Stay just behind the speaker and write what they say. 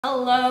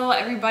Hello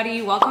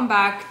everybody, welcome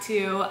back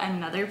to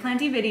another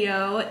Planty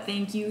video.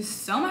 Thank you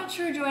so much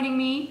for joining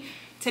me.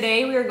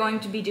 Today we are going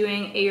to be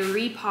doing a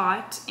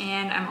repot,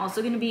 and I'm also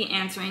going to be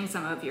answering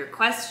some of your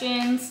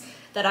questions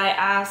that I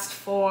asked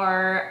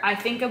for, I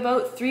think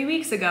about 3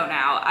 weeks ago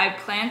now. I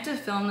planned to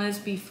film this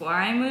before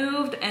I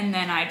moved and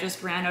then I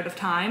just ran out of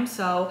time,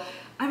 so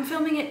I'm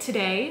filming it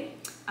today.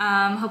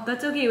 Hope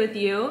that's okay with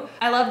you.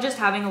 I love just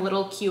having a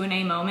little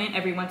Q&A moment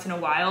every once in a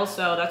while,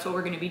 so that's what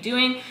we're going to be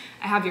doing.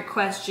 I have your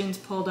questions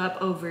pulled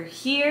up over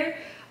here.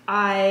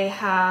 I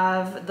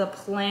have the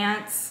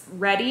plants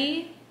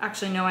ready.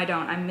 Actually, no, I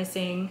don't. I'm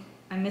missing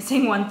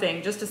one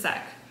thing. Just a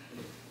sec.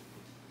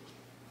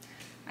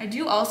 I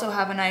do also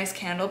have a nice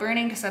candle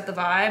burning to set the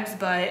vibes,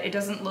 but it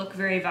doesn't look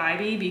very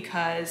vibey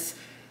because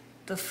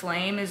the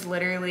flame is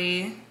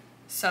literally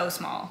so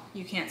small.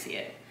 You can't see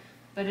it.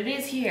 But it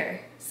is here,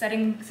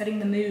 setting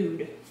the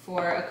mood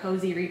for a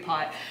cozy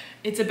repot.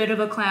 It's a bit of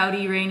a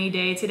cloudy, rainy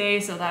day today,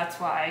 so that's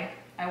why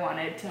I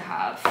wanted to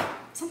have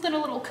something a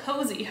little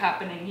cozy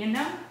happening, you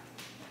know?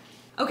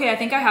 Okay, I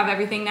think I have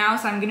everything now,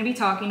 so I'm gonna be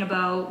talking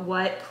about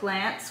what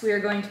plants we are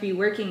going to be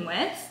working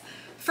with.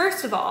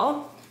 First of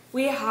all,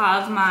 we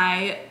have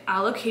my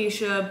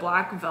alocasia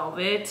black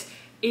velvet.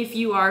 If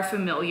you are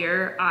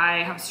familiar, I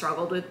have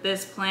struggled with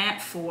this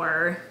plant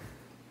for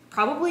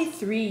probably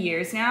 3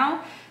 years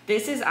now.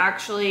 This is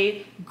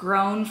actually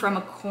grown from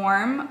a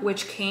corm,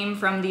 which came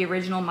from the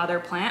original mother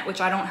plant,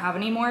 which I don't have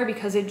anymore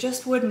because it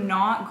just would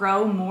not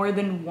grow more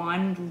than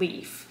one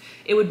leaf.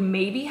 It would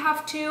maybe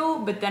have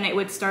two, but then it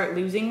would start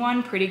losing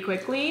one pretty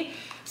quickly.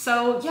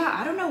 So yeah,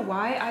 I don't know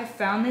why I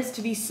found this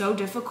to be so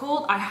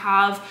difficult. I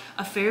have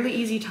a fairly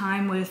easy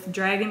time with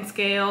dragon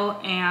scale,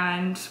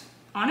 and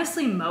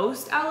honestly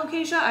most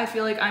alocasia I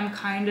feel like I'm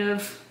kind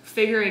of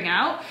figuring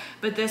out,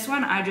 but this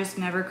one I just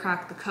never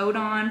cracked the code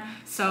on.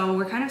 So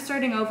we're kind of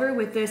starting over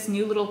with this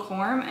new little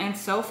corm, and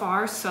so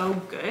far so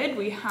good.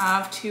 We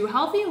have 2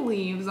 healthy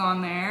leaves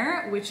on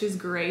there, which is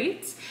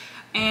great.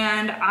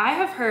 And I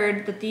have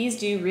heard that these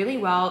do really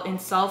well in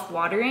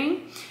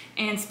self-watering.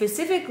 And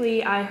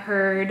specifically, I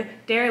heard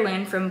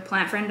Darylyn from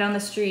Plant Friend down the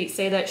street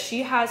say that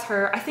she has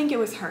her, I think it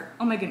was her,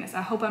 oh my goodness,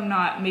 I hope I'm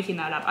not making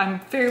that up. I'm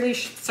fairly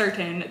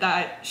certain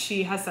that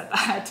she has said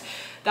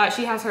that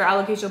she has her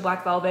alocasia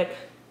black velvet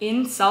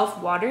in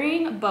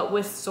self-watering, but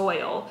with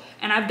soil.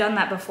 And I've done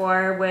that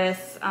before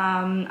with,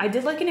 I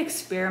did like an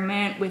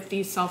experiment with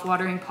these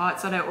self-watering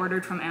pots that I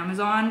ordered from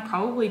Amazon,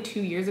 probably 2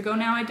 years ago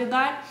now I did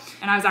that.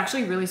 And I was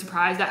actually really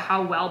surprised at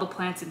how well the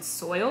plants in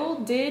soil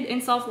did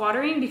in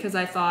self-watering, because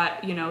I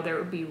thought, you know, there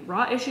would be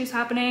rot issues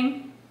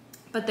happening,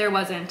 but there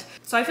wasn't.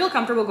 So I feel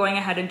comfortable going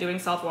ahead and doing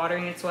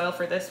self-watering in soil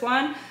for this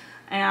one.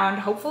 And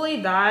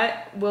hopefully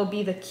that will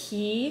be the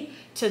key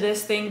to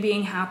this thing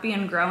being happy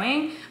and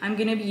growing. I'm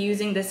gonna be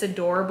using this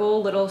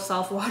adorable little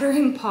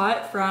self-watering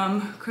pot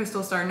from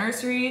Crystal Star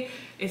Nursery.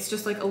 It's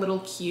just like a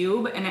little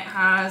cube, and it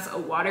has a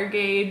water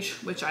gauge,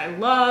 which I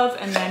love,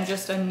 and then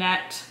just a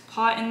net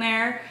pot in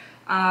there.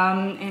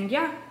 And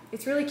yeah,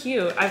 it's really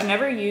cute. I've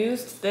never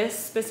used this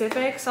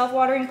specific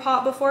self-watering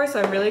pot before,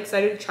 so I'm really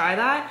excited to try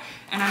that.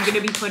 And I'm gonna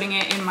be putting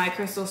it in my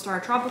Crystal Star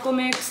Tropical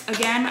Mix.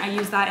 Again, I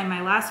used that in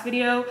my last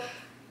video.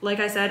 Like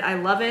I said, I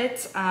love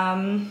it.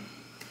 And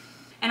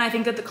I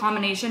think that the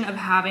combination of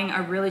having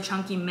a really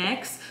chunky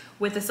mix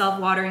with a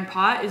self-watering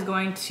pot is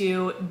going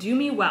to do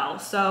me well.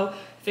 So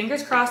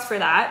fingers crossed for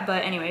that.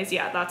 But anyways,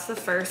 yeah, that's the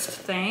first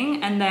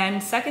thing. And then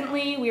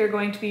secondly, we are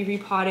going to be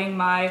repotting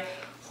my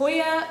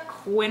Hoya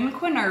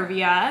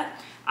quinquenervia.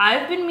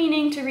 I've been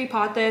meaning to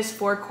repot this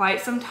for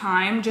quite some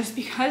time just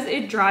because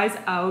it dries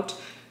out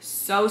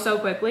so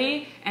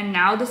quickly, and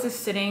now this is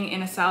sitting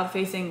in a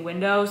south-facing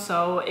window,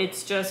 so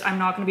it's just, I'm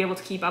not going to be able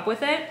to keep up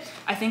with it.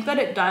 I think that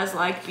it does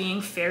like being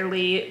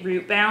fairly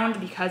root bound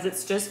because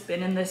it's just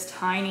been in this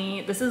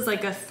tiny, this is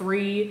like a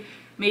 3,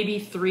 maybe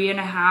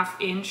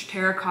 3.5 inch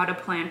terracotta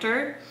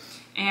planter,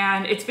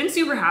 and it's been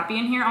super happy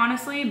in here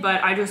honestly,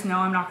 but I just know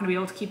I'm not going to be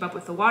able to keep up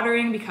with the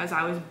watering because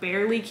I was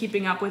barely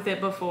keeping up with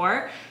it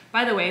before.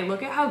 By the way,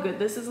 look at how good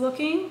this is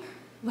looking.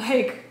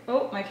 Like,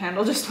 oh, my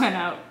candle just went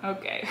out.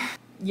 Okay.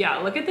 Yeah,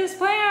 look at this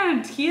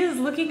plant. He is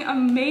looking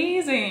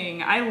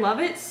amazing. I love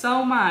it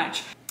so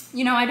much.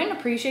 You know, I didn't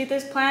appreciate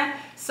this plant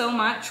so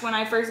much when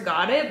I first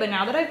got it, but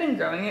now that I've been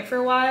growing it for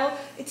a while,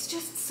 it's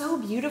just so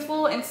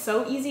beautiful and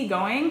so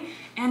easygoing,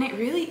 and it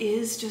really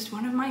is just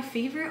one of my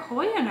favorite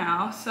Hoya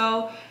now.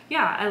 So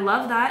yeah, I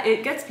love that.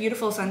 It gets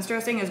beautiful sun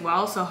stressing as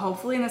well, so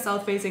hopefully in the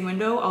south-facing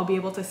window, I'll be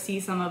able to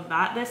see some of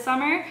that this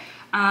summer.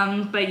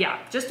 But yeah,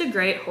 just a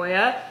great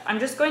Hoya.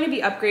 I'm just going to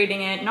be upgrading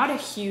it, not a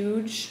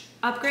huge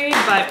upgrade,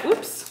 but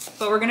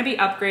we're gonna be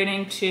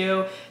upgrading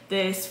to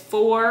this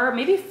 4,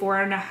 maybe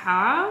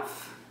 4.5.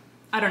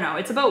 I don't know,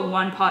 it's about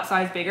 1 pot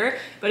size bigger,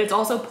 but it's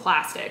also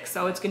plastic,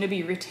 so it's gonna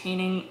be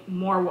retaining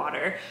more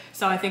water.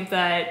 So I think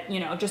that,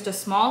 you know, just a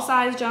small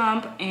size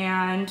jump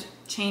and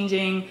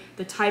changing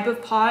the type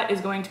of pot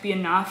is going to be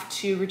enough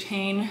to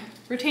retain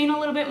a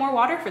little bit more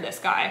water for this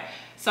guy.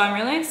 So I'm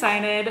really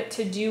excited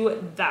to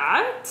do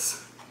that.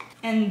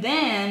 And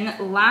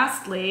then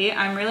lastly,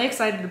 I'm really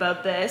excited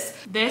about this.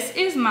 This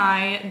is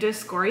my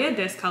Discorea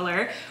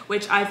discolor,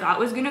 which I thought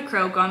was gonna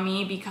croak on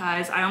me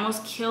because I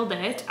almost killed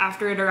it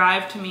after it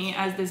arrived to me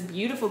as this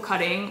beautiful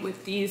cutting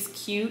with these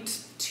cute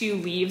 2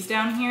 leaves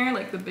down here.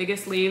 Like the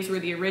biggest leaves were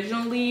the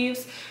original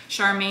leaves.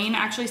 Charmaine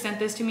actually sent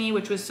this to me,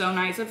 which was so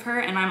nice of her,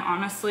 and I'm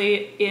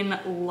honestly in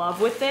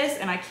love with this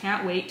and I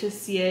can't wait to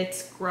see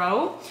it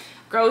grow.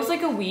 Grows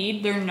like a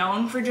weed. They're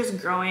known for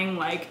just growing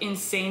like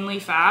insanely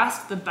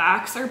fast. The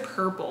backs are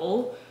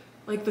purple.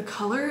 Like the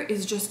color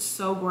is just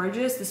so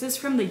gorgeous. This is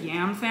from the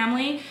yam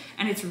family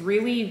and it's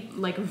really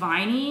like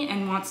viney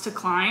and wants to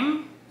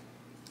climb.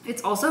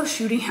 It's also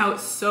shooting out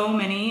so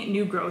many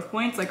new growth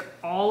points like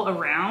all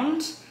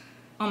around.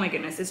 Oh my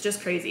goodness, it's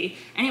just crazy.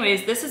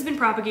 Anyways, this has been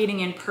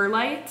propagating in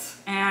perlite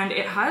and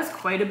it has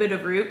quite a bit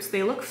of roots.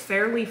 They look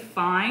fairly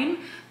fine,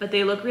 but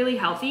they look really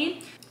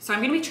healthy. So I'm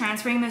gonna be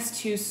transferring this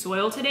to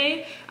soil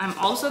today. I'm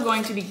also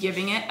going to be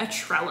giving it a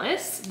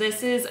trellis.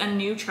 This is a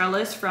new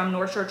trellis from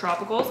North Shore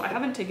Tropicals. I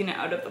haven't taken it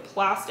out of the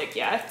plastic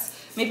yet.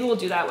 Maybe we'll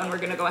do that when we're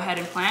gonna go ahead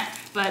and plant.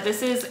 But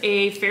this is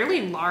a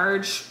fairly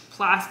large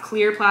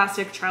clear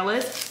plastic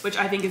trellis, which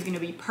I think is gonna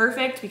be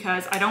perfect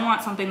because I don't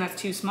want something that's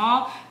too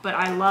small, but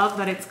I love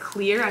that it's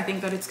clear. I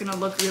think that it's gonna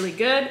look really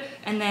good.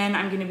 And then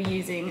I'm gonna be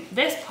using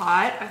this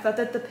pot. I thought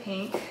that the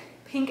pink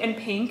and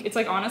pink, it's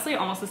like honestly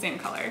almost the same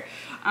color.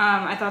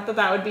 I thought that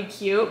that would be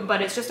cute,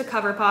 but it's just a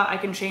cover pot. I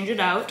can change it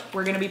out.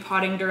 We're gonna be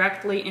potting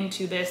directly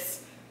into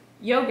this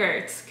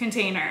yogurt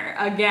container.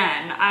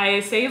 Again,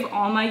 I save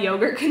all my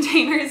yogurt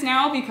containers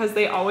now because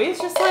they always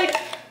just like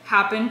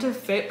happen to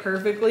fit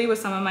perfectly with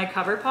some of my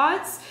cover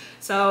pots.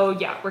 So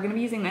yeah, we're gonna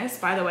be using this.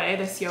 By the way,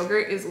 this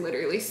yogurt is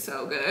literally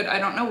so good. I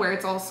don't know where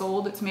it's all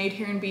sold. It's made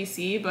here in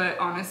BC, but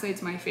honestly,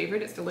 it's my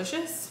favorite. It's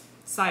delicious.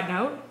 Side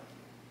note,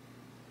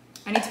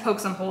 I need to poke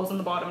some holes in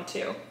the bottom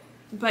too.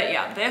 But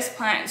yeah, this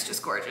plant is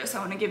just gorgeous. I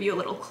want to give you a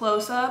little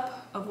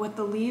close-up of what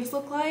the leaves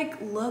look like.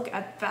 Look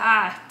at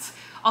that.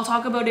 I'll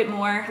talk about it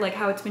more, like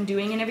how it's been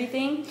doing and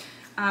everything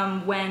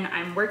when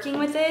I'm working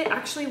with it.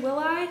 Actually, will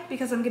I?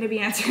 Because I'm going to be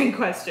answering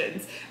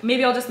questions.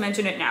 Maybe I'll just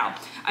mention it now.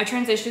 I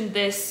transitioned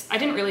this. I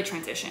didn't really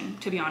transition,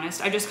 to be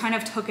honest. I just kind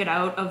of took it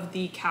out of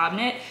the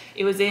cabinet.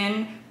 It was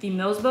in the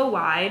Millsbow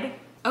Wide.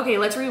 Okay,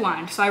 let's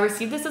rewind. So I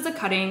received this as a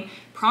cutting,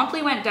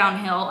 promptly went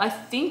downhill. I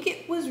think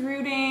it was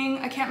rooting,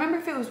 I can't remember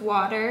if it was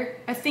water.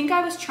 I think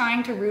I was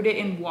trying to root it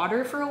in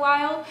water for a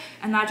while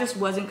and that just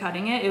wasn't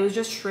cutting it. It was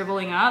just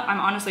shriveling up.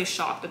 I'm honestly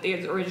shocked that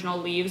the original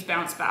leaves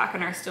bounced back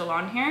and are still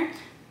on here.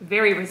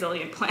 Very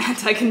resilient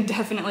plant, I can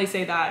definitely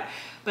say that.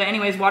 But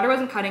anyways, water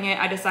wasn't cutting it.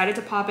 I decided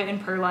to pop it in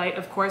perlite.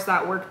 Of course,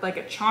 that worked like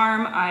a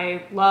charm.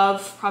 I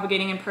love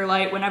propagating in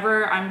perlite.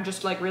 Whenever I'm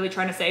just like really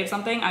trying to save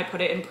something, I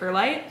put it in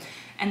perlite.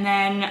 And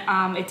then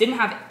it didn't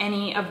have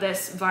any of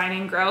this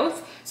vining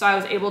growth. So I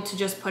was able to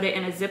just put it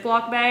in a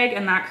Ziploc bag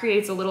and that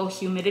creates a little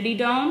humidity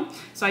dome.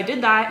 So I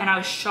did that and I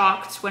was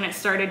shocked when it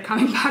started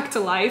coming back to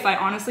life. I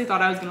honestly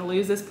thought I was gonna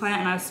lose this plant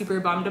and I was super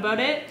bummed about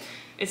it.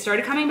 It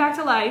started coming back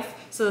to life.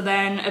 So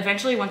then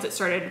eventually once it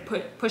started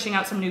pushing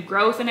out some new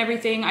growth and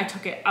everything, I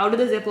took it out of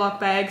the Ziploc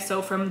bag.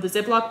 So from the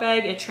Ziploc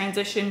bag, it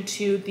transitioned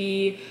to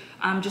the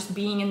just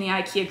being in the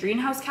IKEA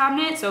greenhouse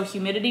cabinet. So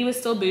humidity was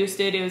still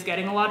boosted. It was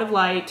getting a lot of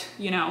light,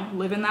 you know,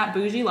 living that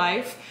bougie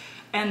life.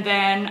 And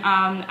then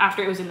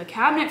after it was in the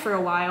cabinet for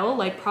a while,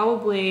 like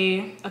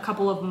probably a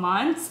couple of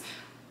months,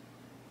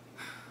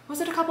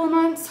 was it a couple of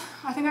months?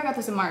 I think I got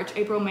this in March,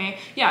 April, May.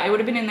 Yeah, it would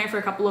have been in there for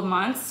a couple of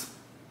months.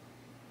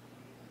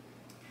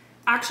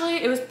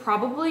 Actually, it was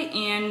probably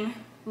in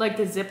like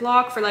the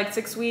Ziploc for like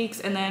 6 weeks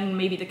and then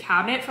maybe the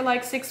cabinet for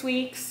like 6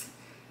 weeks.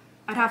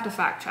 I'd have to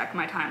fact check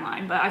my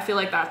timeline, but I feel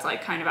like that's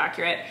like kind of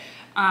accurate.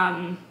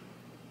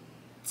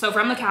 So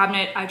from the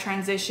cabinet, I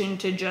transitioned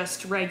to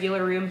just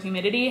regular room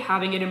humidity,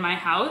 having it in my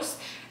house,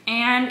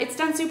 and it's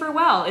done super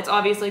well. It's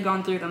obviously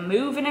gone through the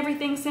move and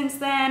everything since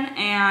then,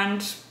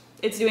 and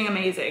it's doing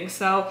amazing.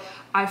 So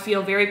I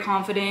feel very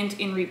confident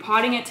in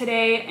repotting it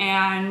today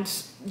and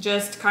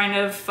just kind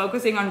of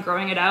focusing on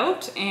growing it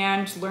out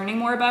and learning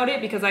more about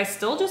it because I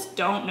still just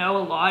don't know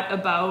a lot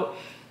about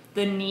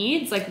the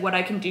needs, like what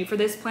I can do for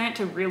this plant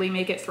to really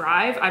make it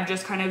thrive. I've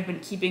just kind of been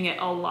keeping it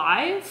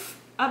alive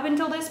up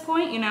until this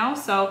point, you know?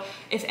 So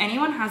if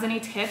anyone has any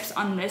tips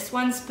on this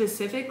one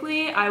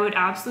specifically, I would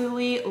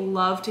absolutely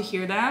love to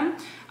hear them.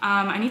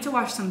 I need to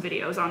watch some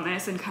videos on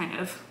this and kind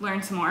of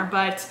learn some more,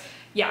 but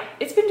yeah,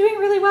 it's been doing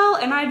really well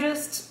and I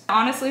just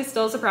honestly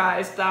still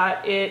surprised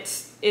that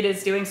it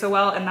is doing so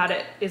well and that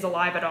it is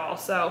alive at all.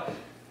 So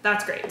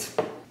that's great.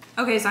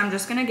 Okay, so I'm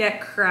just gonna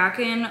get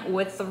cracking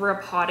with the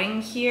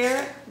repotting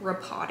here,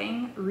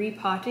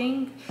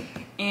 repotting,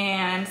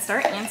 and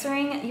start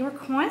answering your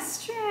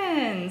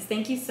questions.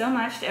 Thank you so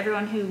much to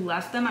everyone who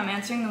left them. I'm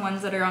answering the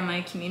ones that are on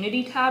my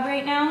community tab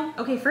right now.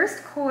 Okay,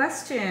 first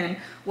question.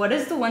 What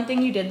is the one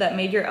thing you did that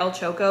made your El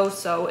Choco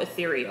so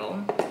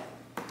ethereal?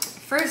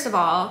 First of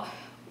all,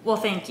 well,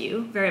 thank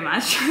you very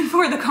much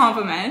for the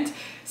compliment.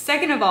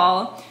 Second of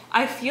all,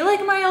 I feel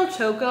like my El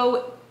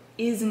Choco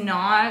is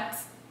not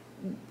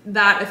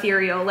that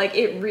ethereal. Like,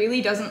 it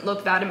really doesn't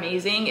look that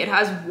amazing. It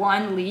has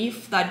one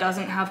leaf that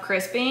doesn't have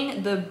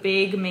crisping. The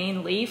big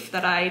main leaf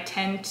that I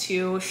tend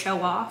to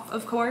show off,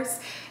 of course,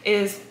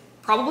 is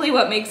probably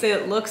what makes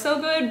it look so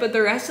good, but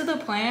the rest of the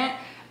plant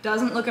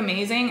doesn't look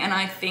amazing, and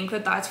I think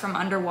that that's from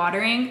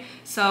underwatering.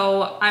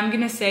 So I'm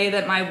gonna say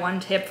that my one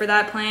tip for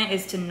that plant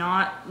is to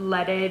not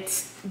let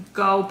it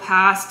go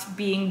past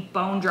being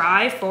bone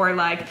dry. For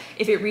like,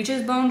 if it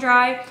reaches bone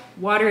dry,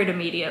 water it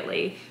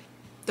immediately.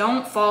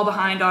 Don't fall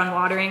behind on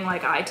watering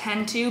like I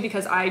tend to,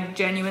 because I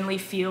genuinely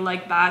feel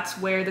like that's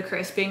where the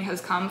crisping has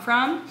come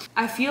from.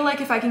 I feel like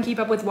if I can keep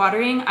up with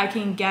watering, I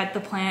can get the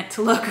plant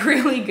to look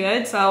really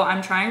good, so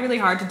I'm trying really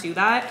hard to do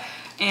that.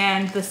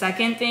 And the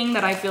second thing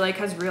that I feel like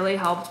has really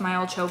helped my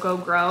El Choco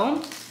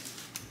grow,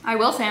 I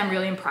will say I'm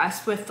really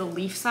impressed with the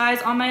leaf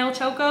size on my El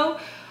Choco.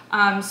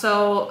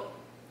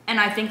 And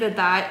I think that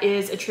that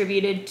is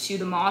attributed to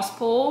the moss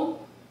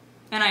pole.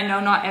 And I know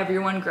not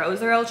everyone grows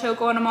their El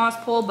Choco on a moss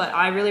pole, but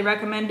I really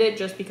recommend it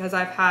just because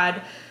I've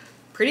had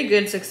pretty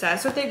good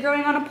success with it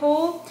growing on a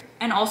pole.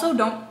 And also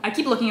I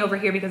keep looking over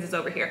here because it's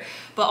over here,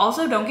 but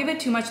also don't give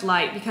it too much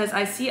light, because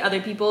I see other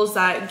people's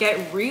that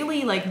get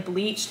really like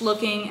bleached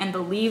looking and the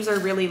leaves are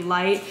really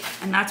light,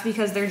 and that's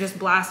because they're just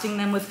blasting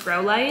them with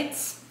grow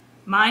lights.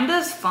 Mine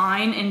does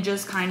fine in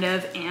just kind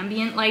of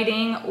ambient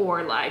lighting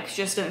or like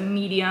just a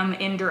medium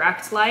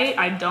indirect light.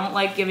 I don't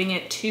like giving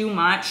it too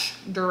much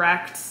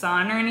direct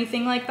sun or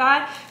anything like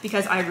that,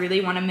 because I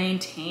really want to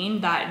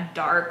maintain that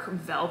dark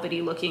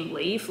velvety looking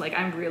leaf. Like,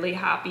 I'm really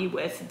happy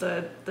with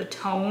the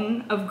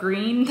tone of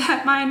green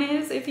that mine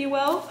is, if you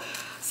will.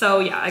 So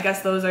yeah, I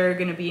guess those are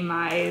going to be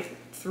my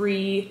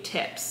 3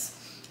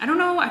 tips. I don't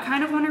know, I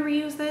kind of want to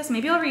reuse this.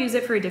 Maybe I'll reuse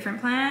it for a different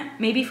plant,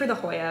 maybe for the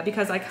Hoya,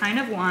 because I kind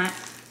of want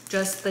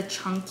just the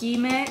chunky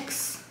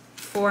mix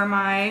for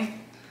my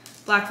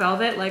black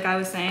velvet, like I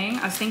was saying.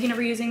 I was thinking of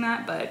reusing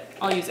that, but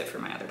I'll use it for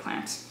my other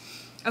plants.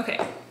 Okay,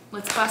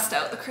 let's bust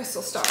out the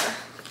crystal star.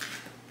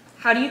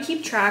 How do you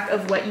keep track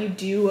of what you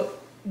do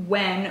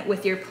when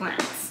with your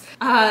plants?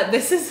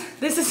 This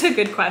is a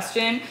good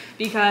question,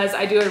 because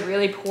I do a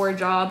really poor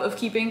job of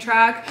keeping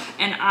track.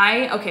 And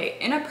okay,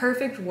 in a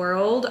perfect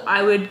world,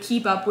 I would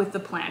keep up with the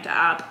Plant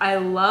app. I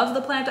love the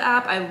Plant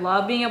app. I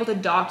love being able to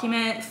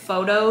document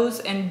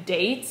photos and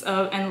dates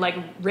and like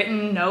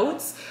written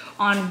notes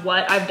on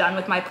what I've done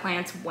with my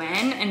plants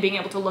when, and being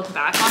able to look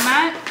back on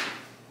that.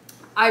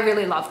 I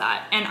really love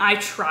that, and I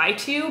try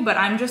to, but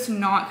I'm just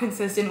not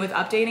consistent with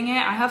updating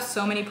it. I have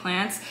so many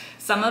plants.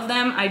 Some of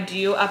them I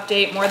do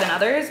update more than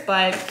others,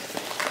 but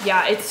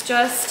yeah, it's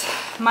just,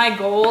 my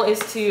goal is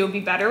to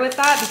be better with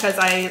that, because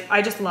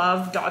I just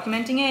love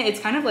documenting it. It's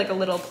kind of like a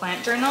little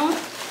plant journal,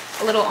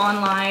 a little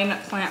online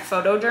plant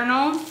photo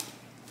journal.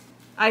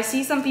 I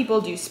see some people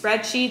do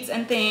spreadsheets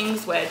and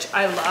things, which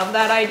I love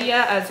that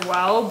idea as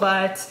well,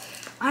 but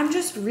I'm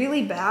just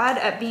really bad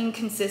at being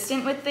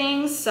consistent with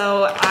things,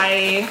 so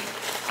I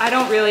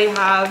don't really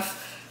have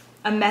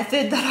a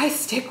method that I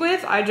stick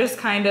with. I just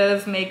kind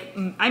of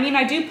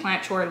I do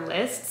plant chore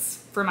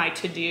lists for my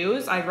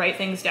to-dos. I write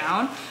things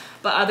down,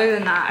 but other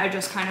than that, I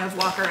just kind of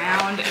walk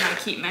around and I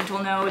keep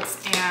mental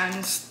notes and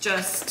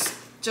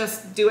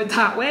just do it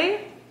that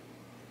way.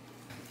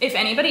 If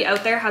anybody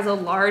out there has a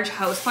large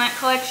houseplant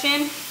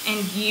collection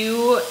and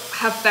you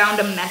have found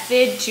a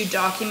method to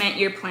document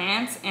your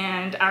plants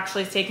and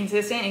actually stay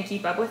consistent and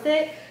keep up with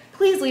it,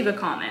 please leave a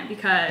comment,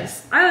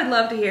 because I would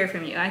love to hear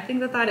from you. I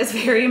think that that is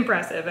very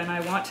impressive, and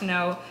I want to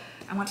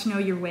know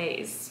your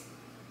ways.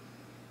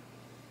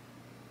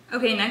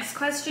 Okay, next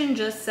question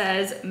just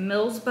says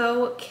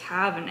Millsbow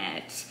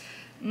cabinet.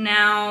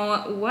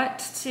 Now, what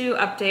to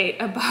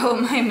update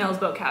about my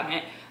Millsbow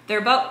cabinet?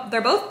 They're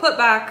both put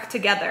back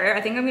together.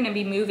 I think I'm gonna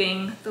be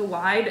moving, the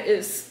wide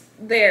is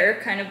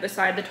there kind of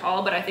beside the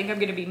tall, but I think I'm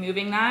gonna be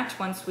moving that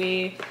once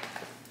we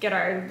get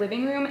our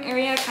living room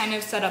area kind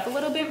of set up a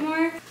little bit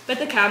more. But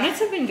the cabinets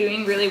have been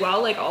doing really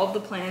well. Like, all of the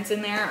plants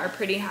in there are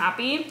pretty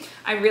happy.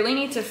 I really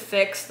need to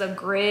fix the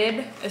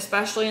grid,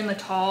 especially in the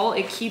tall.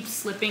 It keeps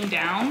slipping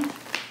down.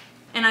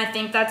 And I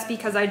think that's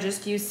because I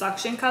just use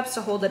suction cups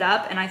to hold it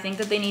up, and I think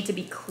that they need to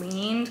be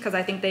cleaned, because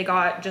I think they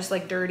got just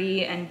like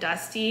dirty and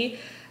dusty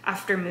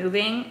after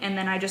moving, and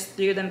then I just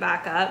threw them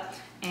back up,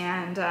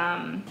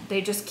 and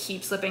they just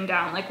keep slipping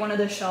down. Like, one of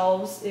the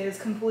shelves is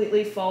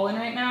completely fallen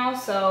right now,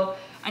 so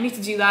I need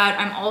to do that.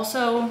 I'm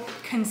also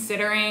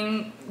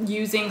considering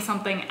using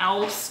something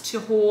else to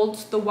hold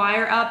the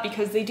wire up,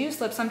 because they do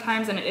slip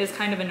sometimes and it is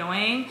kind of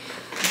annoying,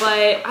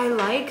 but I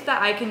like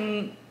that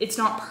it's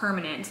not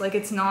permanent. Like,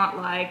 it's not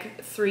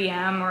like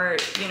 3M or,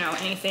 you know,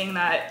 anything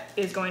that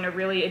is going to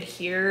really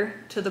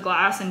adhere to the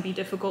glass and be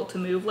difficult to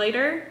move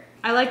later.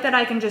 I like that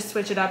I can just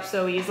switch it up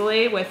so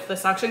easily with the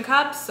suction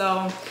cups,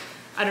 so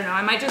I don't know,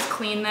 I might just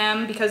clean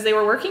them, because they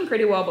were working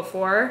pretty well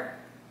before.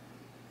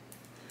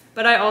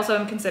 But I also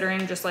am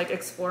considering just like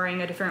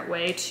exploring a different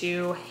way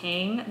to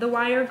hang the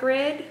wire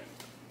grid.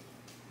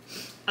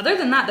 Other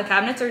than that, the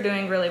cabinets are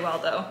doing really well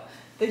though.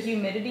 The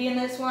humidity in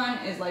this one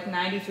is like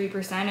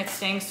 93%, it's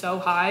staying so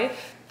high.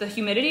 The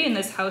humidity in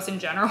this house in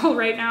general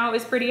right now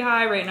is pretty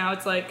high. Right now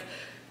it's like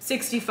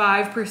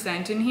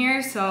 65% in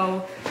here.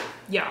 So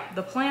yeah,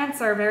 the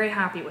plants are very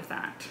happy with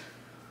that.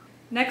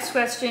 Next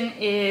question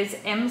is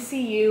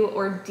MCU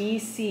or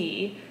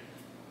DC?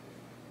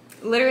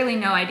 Literally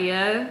no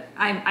idea.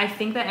 I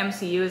think that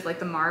MCU is like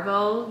the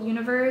Marvel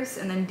universe,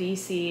 and then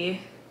DC,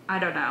 I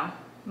don't know.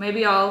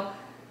 Maybe I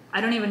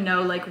don't even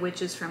know like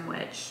which is from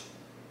which.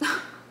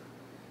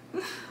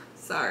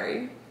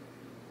 Sorry.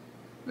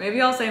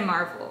 Maybe I'll say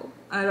Marvel.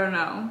 I don't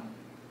know.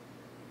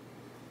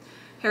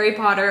 Harry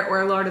Potter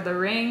or Lord of the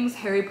Rings?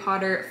 Harry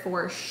Potter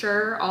for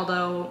sure,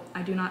 although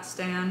I do not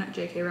stan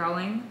J.K.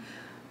 Rowling.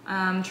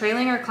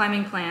 Trailing or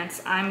climbing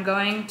plants? I'm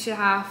going to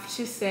have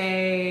to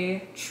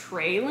say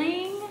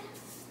trailing.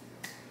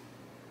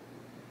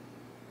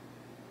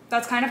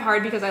 That's kind of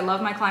hard because I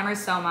love my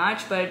climbers so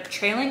much, but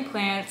trailing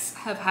plants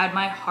have had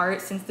my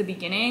heart since the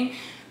beginning.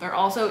 They're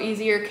also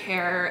easier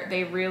care.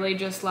 They really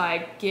just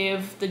like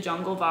give the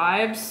jungle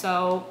vibes,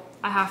 so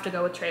I have to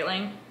go with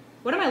trailing.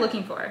 What am I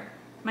looking for?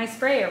 My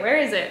sprayer, where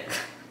is it?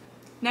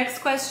 Next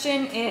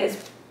question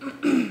is,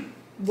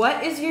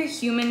 what is your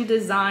human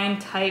design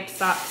type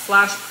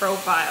slash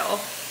profile?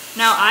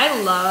 Now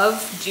I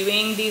love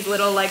doing these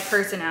little like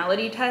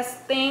personality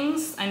test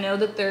things. I know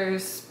that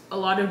there's a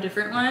lot of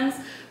different ones,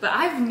 but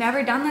I've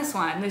never done this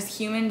one, this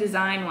human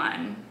design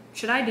one.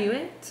 Should I do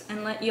it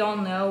and let y'all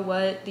know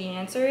what the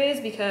answer is?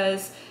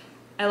 Because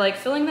I like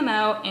filling them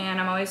out and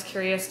I'm always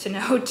curious to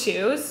know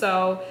too.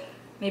 So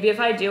maybe if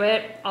I do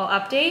it, I'll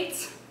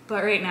update,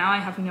 but right now I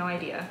have no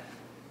idea.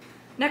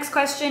 Next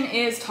question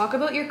is, talk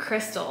about your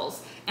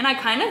crystals. And I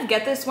kind of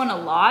get this one a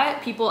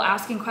lot, people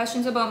asking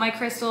questions about my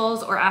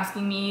crystals or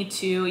asking me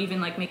to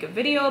even like make a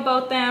video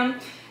about them.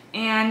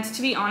 And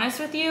to be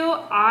honest with you,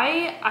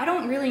 I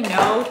don't really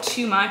know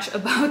too much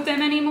about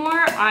them anymore.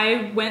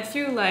 I went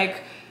through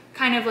like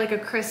kind of like a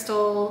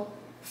crystal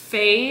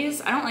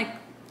phase. I don't like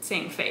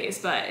saying phase,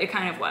 but it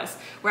kind of was,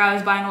 where I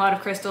was buying a lot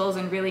of crystals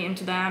and really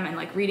into them and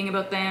like reading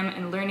about them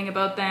and learning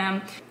about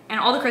them. And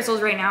all the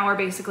crystals right now are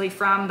basically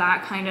from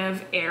that kind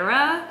of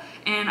era,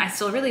 and I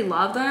still really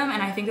love them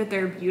and I think that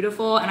they're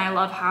beautiful and I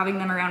love having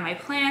them around my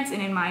plants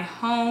and in my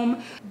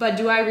home. But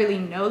do I really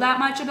know that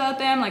much about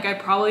them? Like I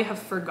probably have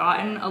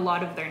forgotten a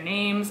lot of their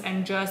names,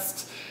 and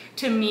just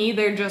to me,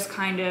 they're just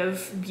kind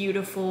of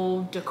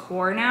beautiful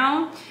decor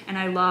now. And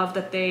I love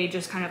that they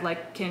just kind of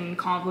like can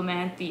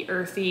complement the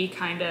earthy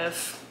kind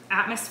of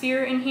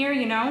atmosphere in here,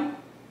 you know?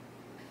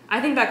 I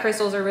think that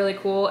crystals are really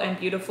cool and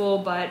beautiful,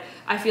 but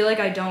I feel like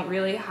I don't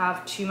really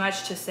have too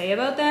much to say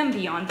about them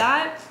beyond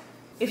that.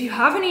 If you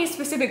have any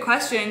specific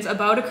questions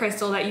about a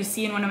crystal that you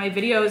see in one of my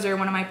videos or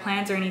one of my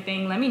plants or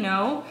anything, let me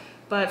know.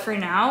 But for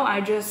now,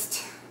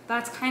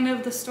 that's kind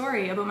of the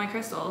story about my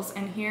crystals.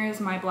 And here's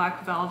my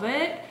black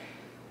velvet.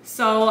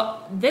 So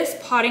this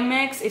potting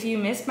mix, if you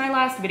missed my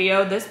last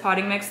video, this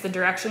potting mix, the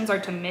directions are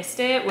to mist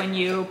it when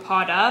you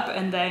pot up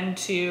and then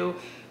to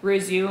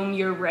resume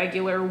your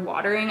regular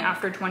watering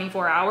after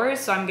 24 hours.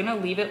 So I'm gonna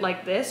leave it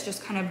like this,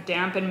 just kind of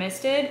damp and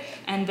misted.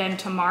 And then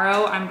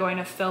tomorrow I'm going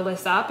to fill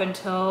this up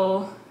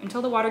until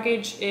the water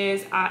gauge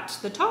is at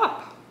the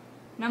top.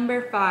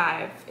 Number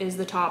 5 is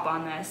the top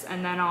on this.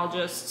 And then I'll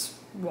just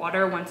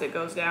water once it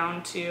goes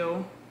down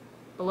to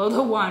below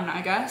the 1,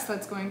 I guess.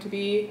 That's going to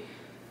be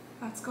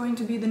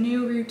the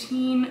new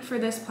routine for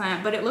this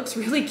plant, but it looks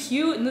really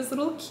cute in this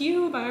little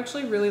cube. I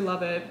actually really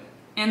love it.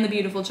 And the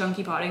beautiful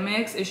chunky potting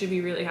mix, it should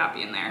be really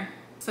happy in there.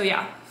 So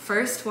yeah,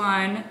 first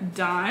one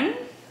done.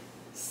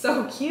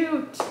 So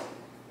cute.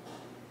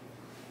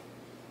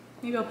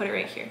 Maybe I'll put it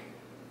right here.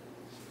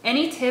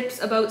 Any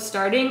tips about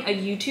starting a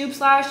YouTube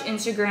 /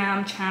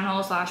 Instagram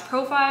channel /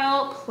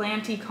 profile,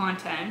 planty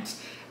content?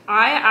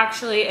 I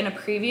actually, in a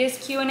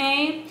previous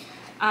Q&A,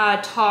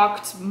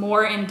 talked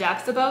more in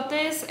depth about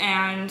this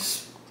and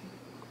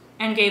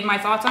gave my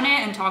thoughts on it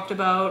and talked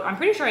about, I'm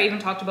pretty sure I even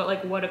talked about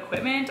like what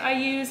equipment I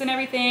use and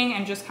everything,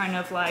 and just kind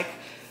of like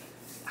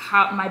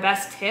how my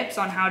best tips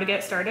on how to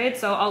get started.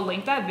 So I'll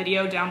link that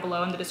video down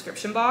below in the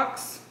description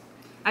box.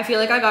 I feel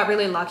like I got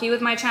really lucky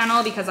with my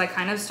channel because I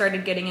kind of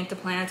started getting into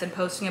plants and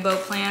posting about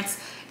plants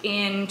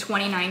in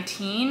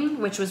 2019,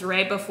 which was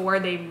right before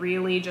they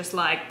really just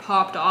like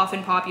popped off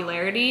in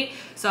popularity.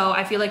 So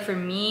I feel like for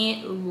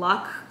me,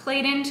 luck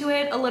played into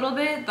it a little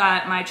bit,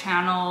 that my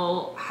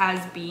channel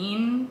has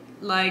been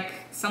like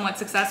somewhat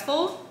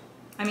successful.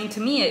 I mean, to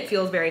me it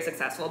feels very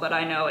successful, but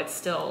I know it's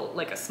still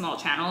like a small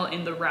channel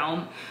in the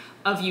realm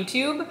of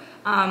YouTube.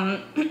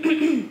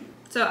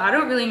 So I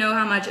don't really know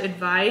how much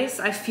advice.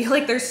 I feel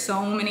like there's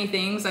so many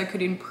things I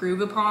could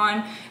improve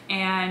upon,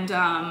 and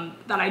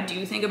that I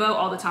do think about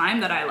all the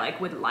time that I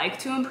would like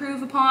to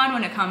improve upon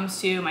when it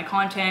comes to my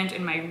content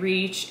and my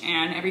reach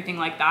and everything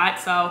like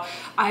that. So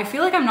I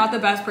feel like I'm not the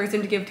best person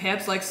to give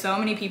tips. Like, so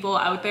many people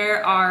out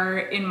there are,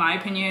 in my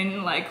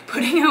opinion, like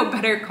putting out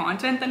better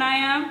content than I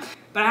am.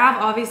 But I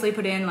have obviously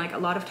put in like a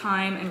lot of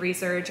time and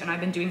research, and I've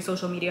been doing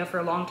social media for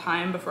a long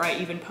time before I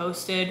even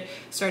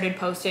started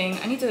posting.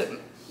 I need to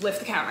lift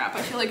the camera up.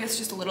 I feel like it's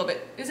just a little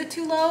bit, is it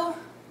too low?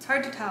 It's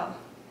hard to tell.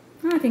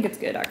 I think it's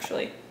good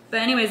actually. But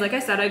anyways, like I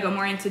said, I go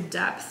more into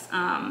depth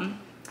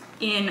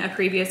in a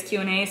previous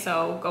Q&A,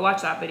 so go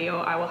watch that video.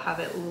 I will have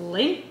it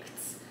linked.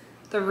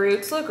 The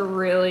roots look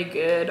really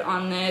good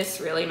on this,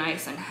 really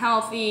nice and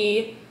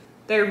healthy.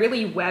 They're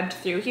really webbed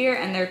through here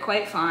and they're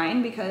quite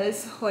fine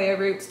because Hoya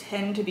roots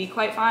tend to be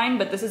quite fine,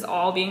 but this is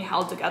all being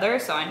held together,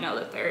 so I know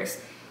that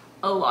there's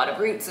a lot of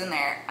roots in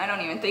there. I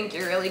don't even think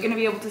you're really gonna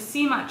be able to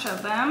see much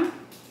of them,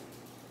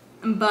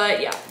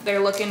 but yeah, they're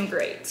looking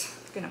great.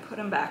 Gonna put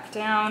them back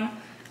down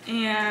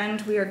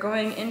and we are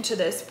going into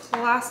this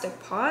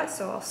plastic pot,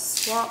 so I'll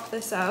swap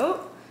this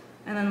out.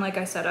 And then like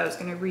I said, I was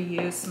gonna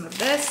reuse some of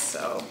this,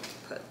 so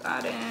put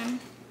that in.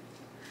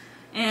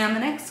 And the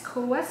next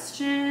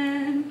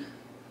question,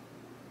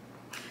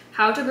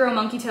 how to grow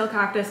monkey tail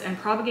cactus and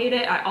propagate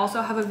it. I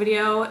also have a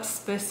video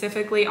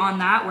specifically on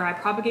that where I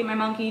propagate my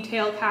monkey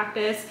tail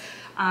cactus.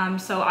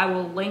 So I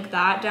will link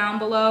that down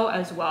below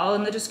as well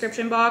in the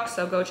description box.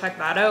 So go check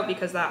that out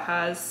because that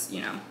has,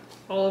 you know,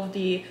 all of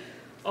the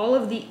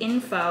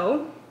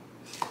info.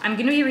 I'm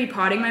gonna be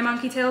repotting my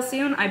monkey tail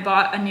soon. I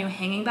bought a new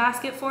hanging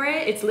basket for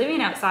it. It's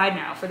living outside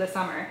now for the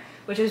summer,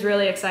 which is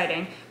really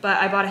exciting. But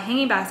I bought a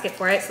hanging basket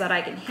for it so that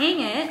I can hang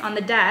it on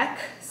the deck.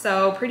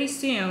 So pretty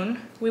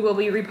soon we will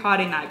be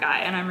repotting that guy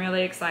and I'm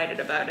really excited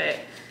about it.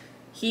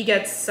 He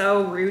gets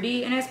so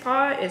rooty in his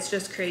pot, it's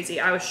just crazy.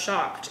 I was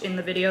shocked in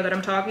the video that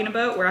I'm talking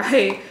about where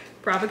I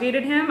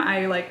propagated him.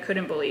 I like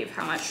couldn't believe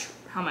how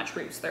much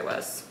roots there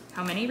was,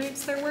 how many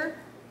roots there were.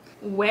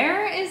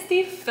 Where is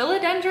the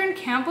Philodendron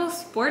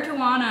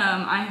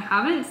camposportuanum? I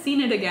haven't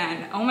seen it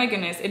again. Oh my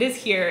goodness, it is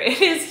here.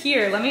 It is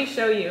here. Let me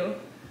show you.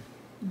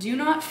 Do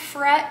not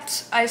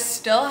fret, I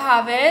still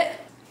have it.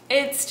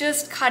 It's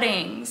just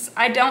cuttings.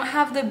 I don't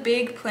have the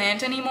big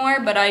plant anymore,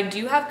 but I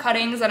do have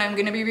cuttings that I'm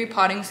gonna be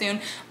repotting soon.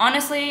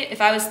 Honestly,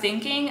 if I was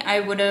thinking, I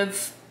would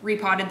have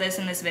repotted this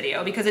in this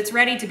video because it's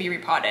ready to be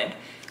repotted.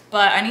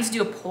 But I need to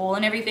do a pole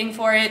and everything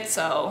for it,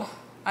 so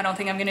I don't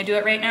think I'm gonna do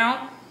it right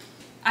now.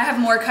 I have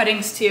more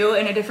cuttings too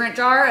in a different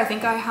jar. I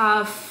think I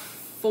have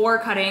 4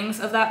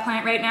 cuttings of that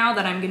plant right now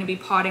that I'm gonna be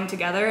potting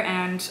together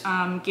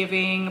and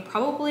giving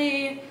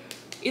probably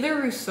either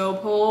a Rousseau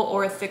pole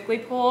or a thickly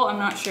pole, I'm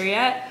not sure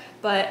yet.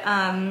 But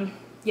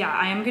yeah,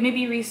 I am gonna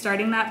be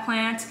restarting that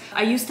plant.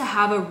 I used to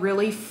have a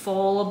really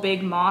full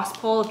big moss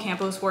pole of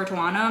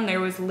camposportuanum.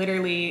 There was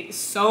literally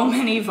so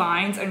many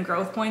vines and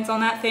growth points on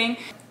that thing.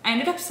 I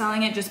ended up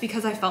selling it just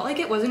because I felt like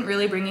it wasn't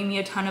really bringing me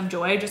a ton of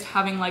joy just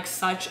having like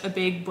such a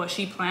big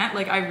bushy plant.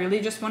 Like I really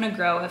just want to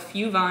grow a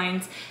few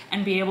vines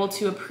and be able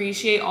to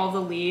appreciate all the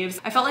leaves.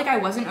 I felt like I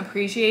wasn't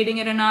appreciating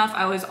it enough.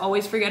 I was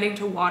always forgetting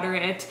to water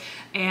it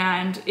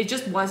and it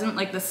just wasn't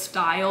like the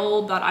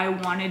style that I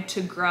wanted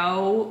to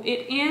grow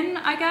it in,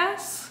 I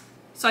guess.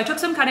 So I took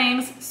some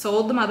cuttings,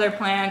 sold the mother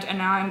plant, and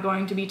now I'm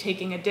going to be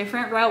taking a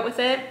different route with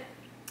it.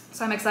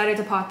 So I'm excited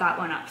to pot that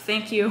one up.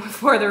 Thank you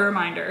for the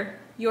reminder.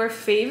 Your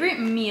favorite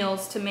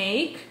meals to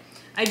make.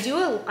 I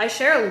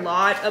share a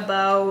lot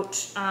about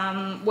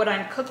what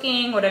I'm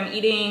cooking, what I'm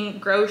eating,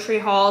 grocery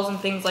hauls and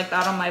things like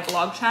that on my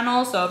vlog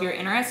channel. So if you're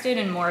interested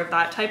in more of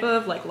that type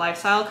of like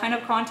lifestyle kind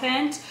of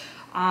content,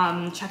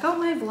 check out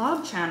my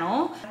vlog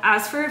channel.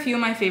 As for a few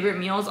of my favorite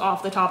meals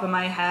off the top of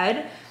my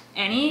head,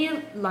 any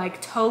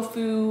like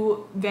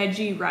tofu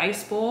veggie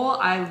rice bowl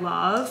I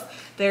love.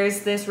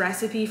 There's this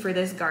recipe for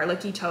this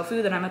garlicky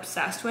tofu that I'm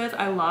obsessed with.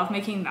 I love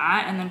making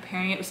that and then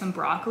pairing it with some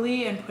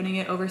broccoli and putting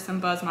it over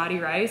some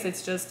basmati rice.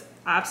 It's just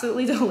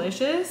absolutely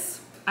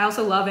delicious. I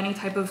also love any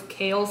type of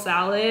kale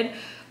salad.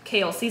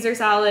 Kale Caesar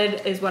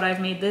salad is what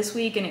I've made this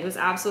week and it was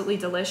absolutely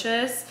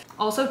delicious.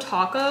 Also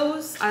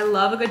tacos. I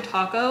love a good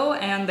taco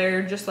and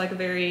they're just like a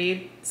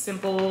very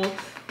simple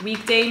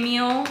weekday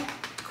meal.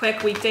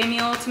 Quick weekday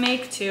meal to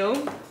make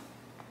too.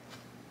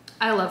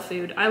 I love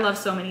food. I love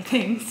so many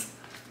things.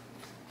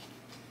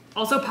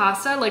 Also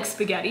pasta, like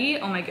spaghetti.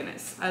 Oh my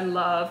goodness. I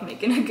love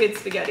making a good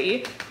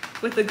spaghetti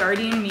with the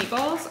Guardian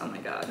meatballs. Oh my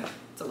God,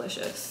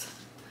 delicious.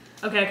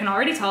 Okay, I can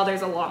already tell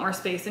there's a lot more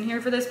space in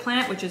here for this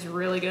plant, which is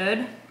really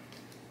good.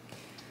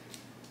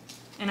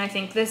 And I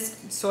think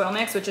this soil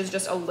mix, which is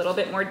just a little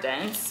bit more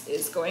dense,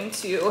 is going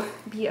to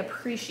be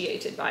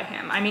appreciated by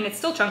him. I mean, it's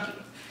still chunky.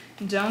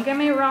 Don't get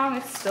me wrong,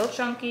 it's still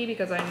chunky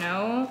because I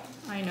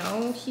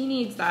know he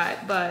needs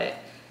that, but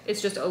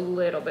it's just a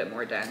little bit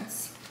more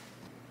dense.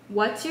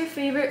 What's your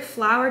favorite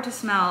flower to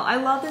smell? I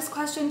love this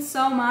question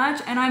so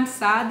much and I'm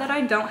sad that I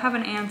don't have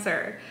an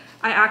answer.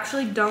 I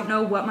actually don't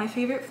know what my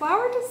favorite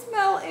flower to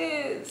smell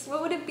is.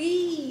 What would it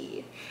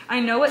be? I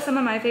know what some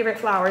of my favorite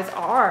flowers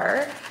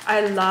are.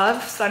 I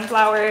love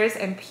sunflowers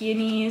and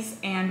peonies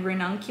and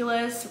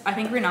ranunculus. I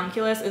think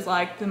ranunculus is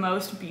like the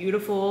most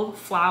beautiful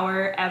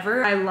flower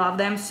ever. I love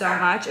them so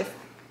much.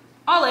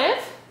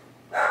 Olive,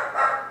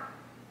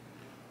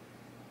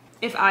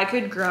 if I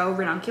could grow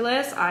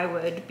ranunculus, I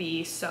would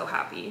be so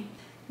happy.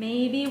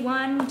 Maybe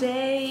one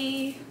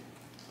day.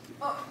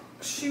 Oh,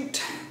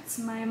 shoot, it's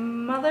my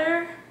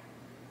mother.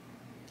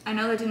 I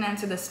know that didn't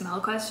answer the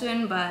smell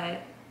question,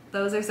 but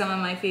those are some of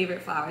my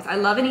favorite flowers. I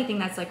love anything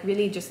that's like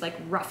really just like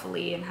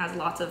ruffly and has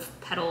lots of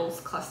petals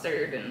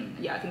clustered, and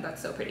yeah, I think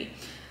that's so pretty.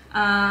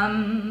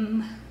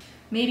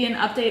 Maybe an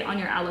update on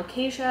your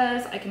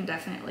alocasias. I can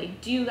definitely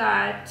do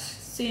that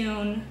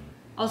soon.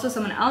 Also,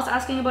 someone else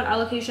asking about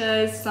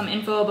alocasias, some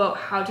info about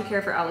how to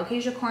care for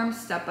alocasia corms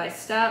step by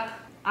step.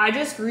 I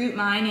just root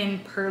mine in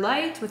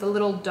perlite with a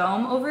little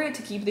dome over it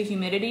to keep the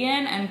humidity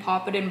in and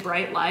pop it in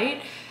bright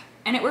light.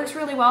 And it works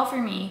really well for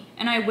me.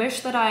 And I wish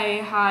that I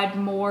had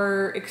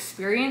more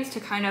experience to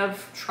kind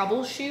of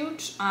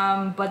troubleshoot,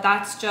 but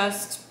that's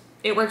just,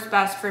 it works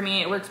best for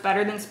me. It works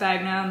better than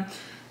sphagnum.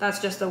 That's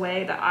just the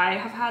way that I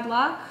have had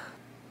luck.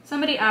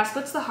 Somebody asked,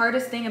 what's the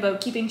hardest thing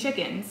about keeping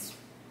chickens?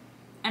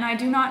 And I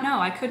do not know.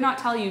 I could not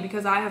tell you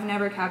because I have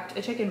never kept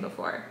a chicken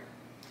before.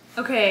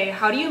 Okay,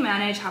 how do you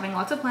manage having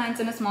lots of plants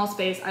in a small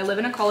space? I live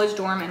in a college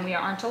dorm and we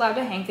aren't allowed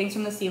to hang things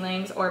from the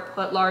ceilings or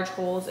put large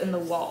holes in the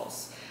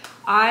walls.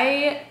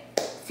 I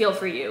feel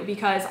for you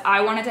because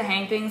I wanted to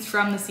hang things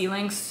from the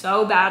ceiling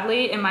so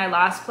badly in my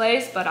last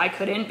place, but I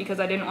couldn't because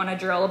I didn't want to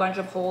drill a bunch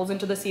of holes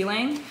into the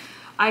ceiling.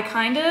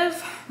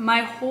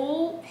 My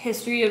whole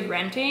history of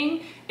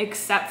renting,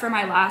 except for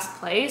my last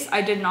place,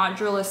 I did not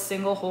drill a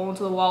single hole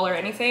into the wall or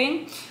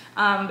anything.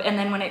 And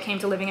then when it came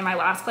to living in my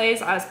last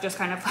place, I was just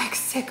kind of like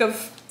sick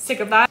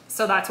of that.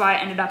 So that's why I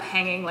ended up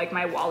hanging like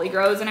my wally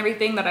grows and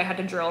everything that I had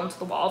to drill into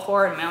the wall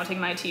for and mounting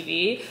my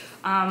TV,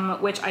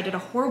 which I did a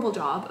horrible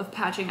job of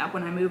patching up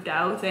when I moved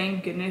out.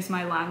 Thank goodness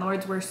my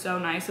landlords were so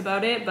nice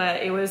about it,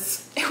 but it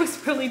was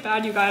really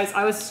bad, you guys.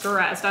 I was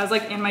stressed. I was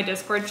like in my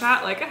Discord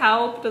chat, like,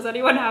 help, does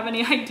anyone have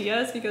any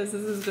ideas? Because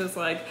this is just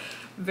like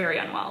very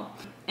unwell.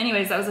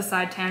 Anyways, that was a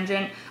side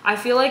tangent. I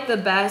feel like the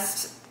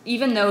best,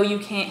 even though you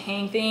can't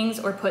hang things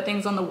or put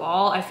things on the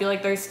wall, I feel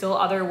like there's still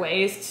other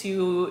ways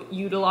to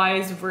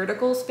utilize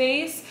vertical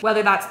space,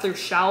 whether that's through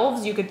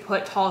shelves. You could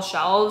put tall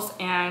shelves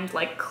and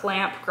like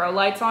clamp grow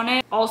lights on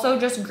it. Also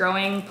just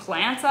growing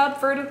plants up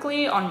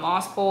vertically on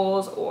moss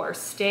poles or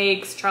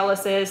stakes,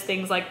 trellises,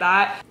 things like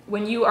that.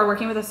 When you are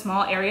working with a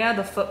small area,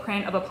 the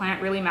footprint of a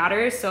plant really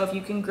matters. So if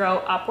you can grow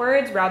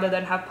upwards rather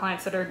than have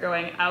plants that are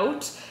growing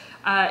out,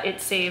 it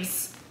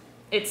saves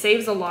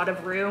a lot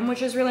of room,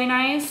 which is really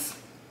nice.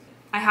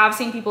 I have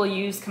seen people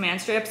use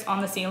command strips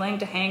on the ceiling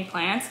to hang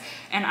plants,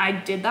 and I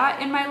did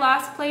that in my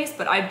last place,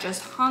 but I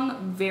just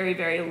hung very,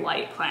 very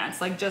light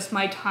plants, like just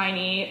my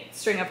tiny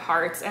string of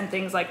hearts and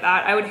things like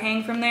that. I would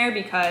hang from there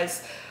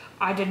because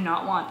I did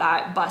not want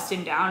that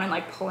busting down and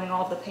like pulling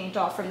all the paint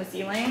off from the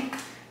ceiling.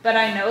 But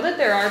I know that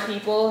there are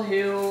people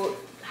who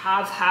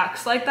have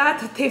hacks like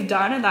that they've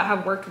done and that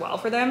have worked well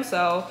for them,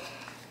 so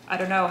I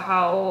don't know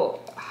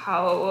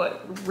how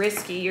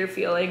risky you're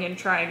feeling in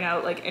trying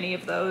out like any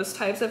of those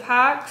types of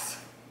hacks.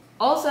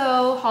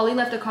 Also, Holly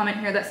left a comment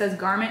here that says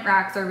garment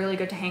racks are really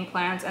good to hang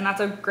plants, and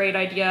that's a great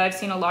idea. I've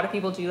seen a lot of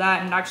people do that,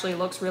 and it actually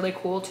looks really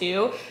cool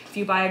too. If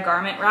you buy a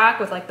garment rack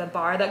with like the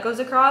bar that goes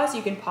across,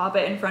 you can pop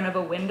it in front of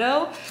a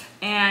window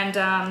and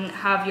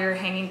have your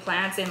hanging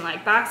plants in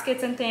like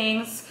baskets and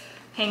things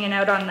hanging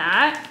out on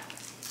that.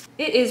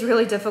 It is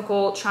really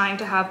difficult trying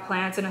to have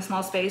plants in a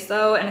small space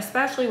though, and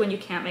especially when you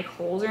can't make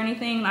holes or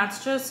anything.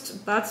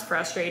 That's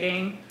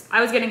frustrating. I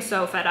was getting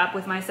so fed up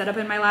with my setup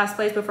in my last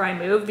place before I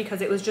moved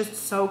because it was just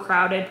so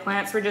crowded.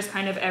 Plants were just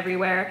kind of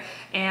everywhere.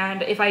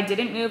 And if I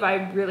didn't move,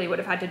 I really would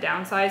have had to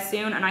downsize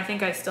soon. And I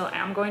think I still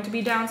am going to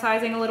be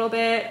downsizing a little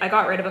bit. I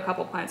got rid of a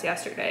couple plants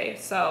yesterday.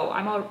 So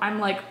I'm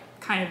like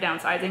kind of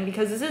downsizing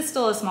because this is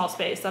still a small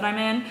space that I'm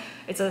in.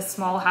 It's a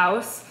small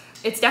house.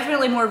 It's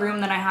definitely more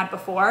room than I had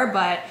before,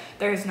 but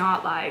there's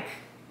not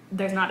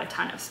a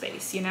ton of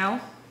space, you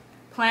know?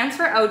 Plans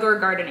for outdoor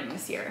gardening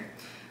this year.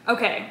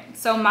 Okay,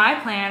 so my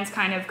plans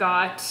kind of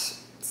got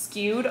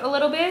skewed a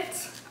little bit.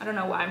 I don't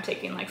know why I'm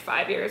taking like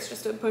 5 years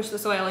just to push the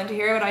soil into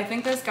here, but I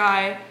think this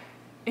guy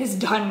is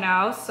done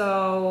now.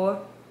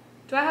 So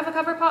do I have a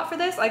cover pot for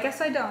this? I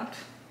guess I don't.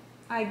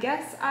 I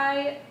guess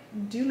I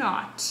do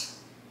not.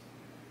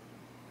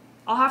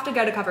 I'll have to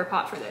get a cover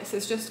pot for this.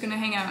 It's just gonna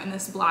hang out in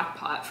this black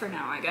pot for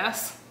now, I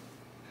guess.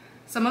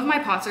 Some of my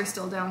pots are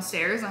still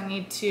downstairs. I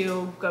need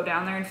to go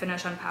down there and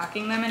finish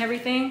unpacking them and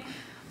everything.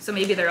 So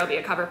maybe there'll be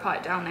a cover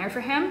pot down there for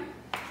him.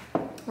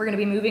 We're gonna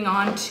be moving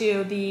on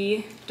to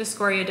the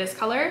Dioscorea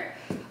discolour.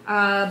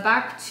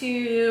 Back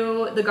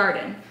to the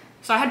garden.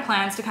 So I had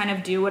plans to kind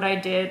of do what I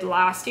did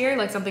last year,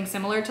 like something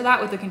similar to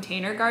that with a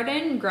container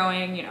garden,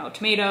 growing, you know,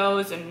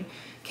 tomatoes and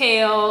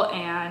kale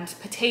and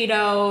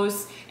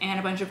potatoes and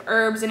a bunch of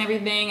herbs and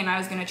everything, and I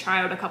was gonna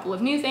try out a couple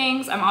of new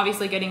things. I'm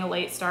obviously getting a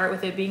late start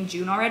with it being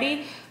June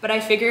already, but I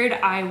figured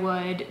I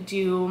would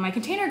do my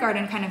container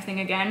garden kind of thing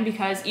again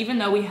because even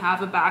though we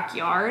have a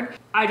backyard,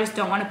 I just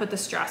don't want to put the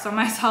stress on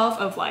myself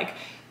of like,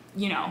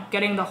 you know,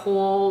 getting the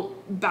whole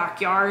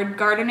backyard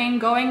gardening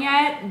going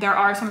yet. There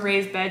are some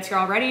raised beds here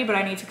already, but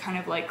I need to kind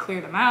of like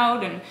clear them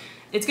out, and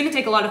it's gonna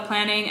take a lot of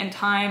planning and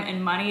time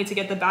and money to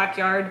get the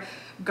backyard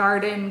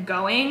garden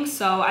going.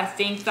 So I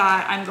think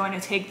that I'm going to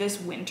take this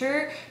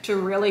winter to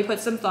really put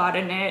some thought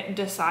in it,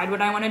 decide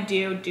what I want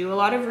to do a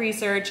lot of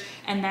research,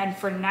 and then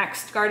for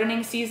next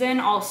gardening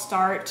season I'll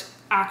start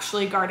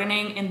actually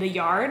gardening in the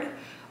yard.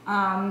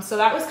 So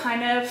that was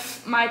kind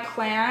of my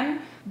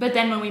plan But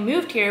then when we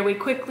moved here, we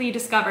quickly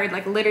discovered,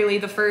 like literally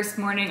the first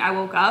morning I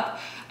woke up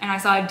and I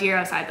saw a deer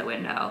outside the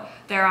window.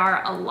 There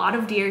are a lot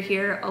of deer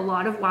here, a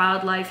lot of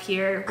wildlife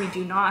here. We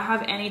do not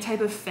have any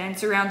type of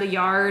fence around the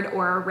yard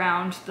or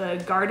around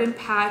the garden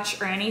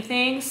patch or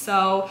anything.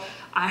 So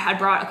I had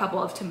brought a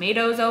couple of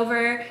tomatoes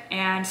over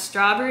and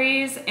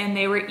strawberries, and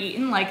they were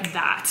eaten like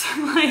that.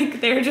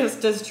 Like they're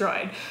just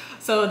destroyed.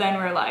 So then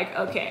we're like,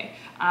 okay,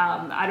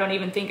 I don't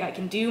even think I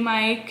can do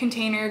my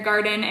container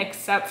garden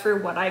except for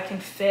what I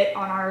can fit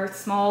on our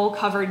small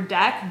covered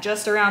deck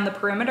just around the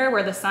perimeter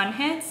where the sun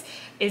hits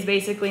is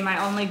basically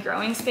my only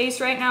growing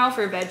space right now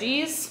for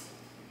veggies.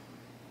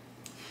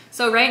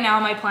 So right now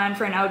my plan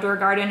for an outdoor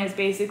garden is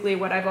basically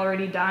what I've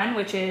already done,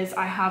 which is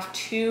I have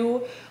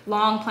 2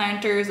 long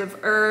planters of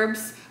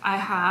herbs. I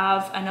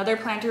have another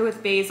planter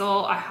with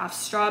basil. I have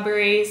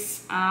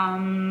strawberries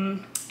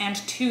and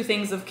 2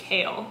 things of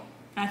kale.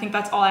 And I think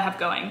that's all I have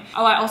going.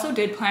 Oh, I also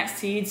did plant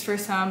seeds for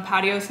some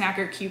patio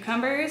snacker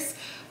cucumbers,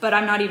 but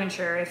I'm not even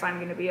sure if I'm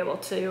gonna be able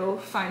to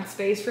find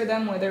space for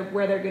them where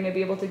they're gonna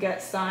be able to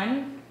get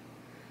sun.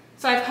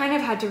 So I've kind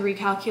of had to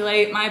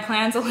recalculate my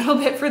plans a little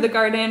bit for the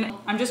garden.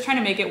 I'm just trying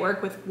to make it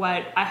work with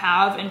what I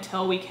have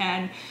until we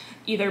can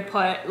either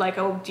put like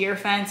a deer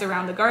fence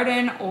around the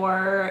garden,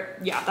 or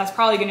yeah, that's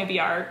probably gonna be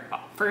our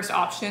first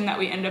option that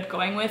we end up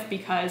going with,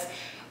 because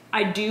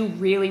I do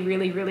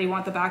really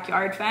want the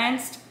backyard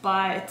fenced,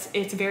 but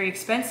it's very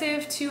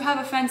expensive to have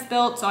a fence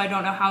built, so I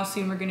don't know how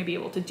soon we're gonna be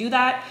able to do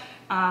that.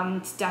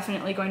 It's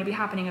definitely going to be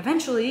happening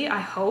eventually, I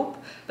hope,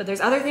 but there's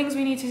other things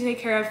we need to take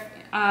care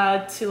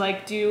of to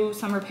like do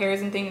some repairs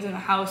and things in the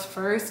house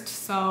first.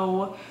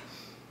 So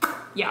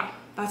yeah,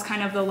 that's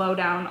kind of the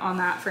lowdown on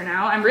that for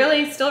now. I'm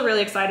still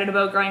really excited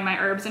about growing my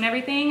herbs and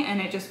everything, and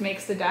it just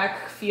makes the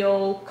deck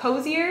feel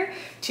cozier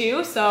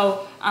too.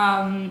 So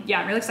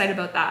yeah, I'm really excited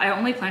about that. I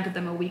only planted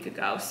them a week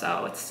ago,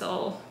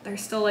 so they're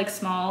still like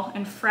small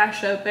and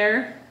fresh out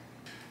there.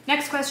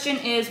 Next question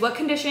is, what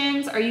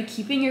conditions are you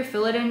keeping your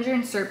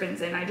philodendron serpens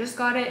in? I just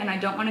got it and I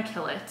don't want to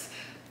kill it.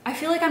 I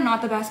feel like I'm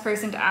not the best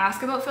person to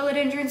ask about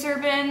philodendron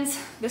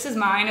serpens. This is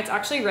mine. It's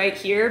actually right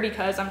here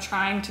because I'm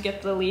trying to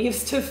get the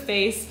leaves to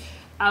face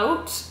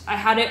out. I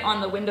had it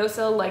on the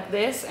windowsill like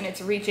this and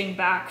it's reaching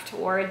back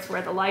towards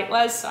where the light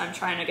was, so I'm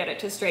trying to get it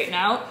to straighten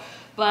out.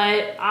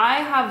 But I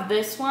have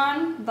this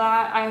one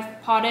that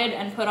I've potted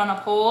and put on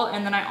a pole,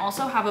 and then I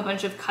also have a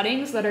bunch of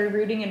cuttings that are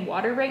rooting in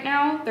water right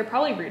now. They're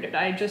probably rooted,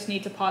 I just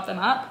need to pot them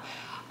up.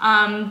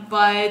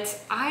 But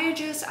I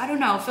don't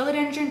know,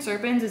 philodendron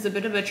serpens is a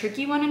bit of a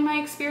tricky one in my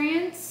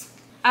experience.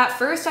 At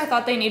first I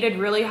thought they needed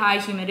really high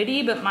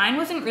humidity, but mine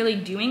wasn't really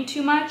doing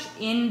too much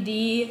in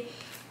the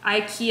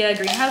IKEA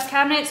greenhouse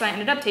cabinet, so I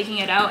ended up taking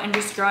it out and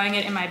just growing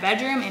it in my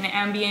bedroom in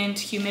ambient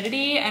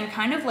humidity and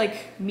kind of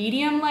like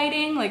medium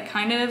lighting, like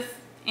kind of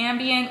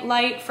ambient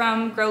light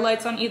from grow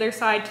lights on either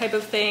side type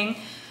of thing.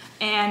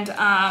 And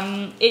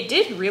it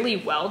did really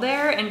well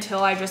there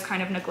until I just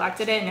kind of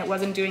neglected it and it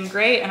wasn't doing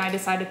great and I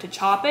decided to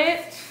chop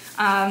it.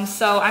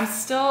 So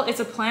it's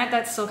a plant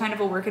that's still kind of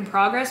a work in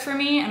progress for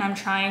me and I'm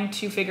trying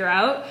to figure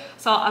out.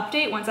 So I'll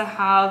update once I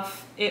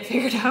have it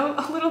figured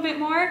out a little bit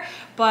more.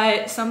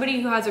 But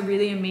somebody who has a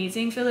really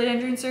amazing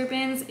philodendron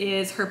serpens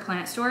is Her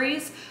Plant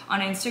Stories on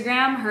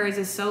Instagram. Hers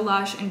is so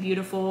lush and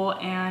beautiful,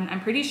 and I'm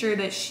pretty sure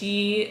that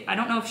I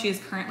don't know if she is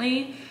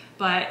currently,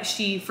 but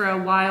she for a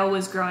while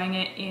was growing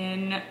it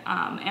in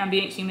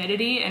ambient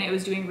humidity and it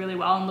was doing really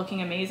well and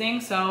looking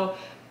amazing. So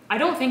I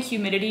don't think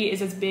humidity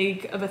is as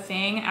big of a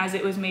thing as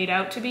it was made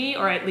out to be,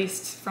 or at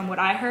least from what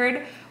I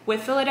heard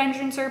with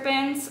philodendron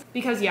serpens,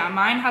 because yeah,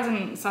 mine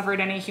hasn't suffered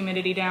any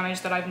humidity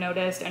damage that I've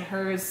noticed, and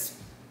hers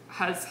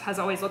has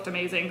always looked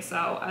amazing,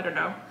 so I don't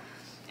know.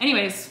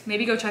 Anyways,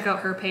 maybe go check out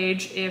her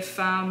page if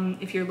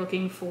you're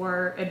looking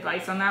for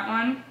advice on that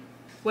one.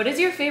 What is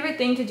your favorite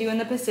thing to do in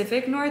the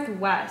Pacific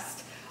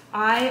Northwest?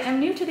 I am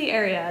new to the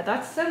area.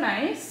 That's so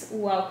nice.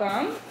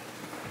 Welcome.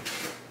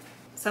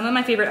 Some of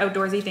my favorite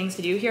outdoorsy things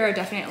to do here are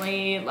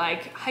definitely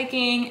like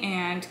hiking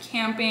and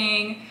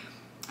camping,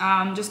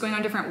 just going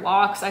on different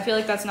walks. I feel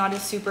like that's not a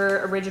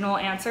super original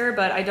answer,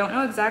 but I don't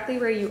know exactly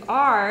where you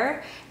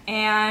are.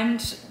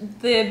 And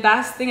the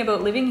best thing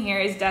about living here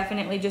is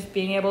definitely just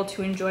being able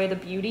to enjoy the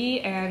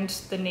beauty and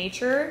the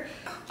nature.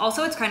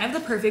 Also, it's kind of the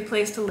perfect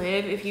place to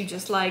live if you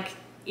just like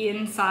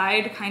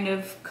inside kind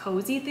of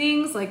cozy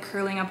things like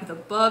curling up with a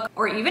book,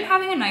 or even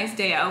having a nice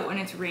day out when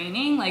it's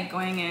raining, like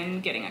going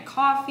in, getting a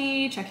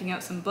coffee, checking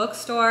out some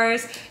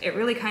bookstores. It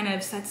really kind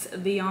of sets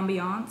the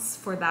ambiance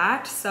for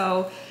that.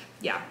 So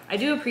yeah, I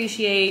do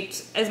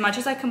appreciate, as much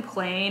as I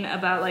complain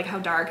about like how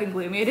dark and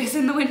gloomy it is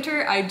in the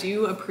winter, I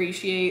do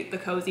appreciate the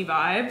cozy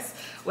vibes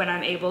when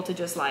I'm able to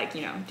just like,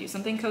 you know, do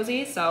something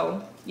cozy.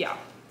 So yeah,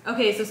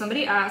 Okay, so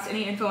somebody asked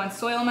any info on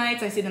soil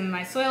mites. I see them in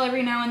my soil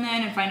every now and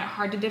then and find it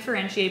hard to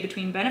differentiate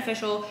between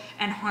beneficial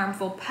and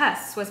harmful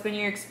pests. What's been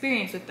your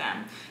experience with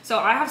them? So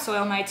I have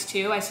soil mites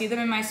too. I see them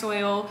in my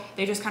soil.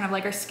 They just kind of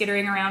like are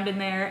skittering around in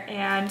there,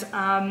 and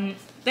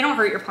they don't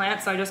hurt your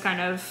plants, so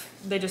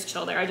they just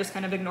chill there. I just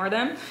kind of ignore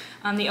them.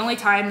 The only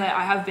time that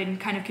I have been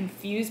kind of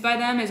confused by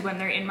them is when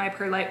they're in my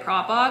perlite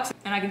prop box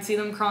and I can see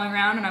them crawling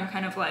around and I'm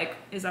kind of like,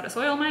 is that a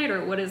soil mite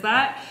or what is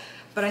that?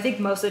 But I think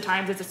most of the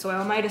times it's a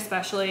soil mite,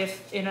 especially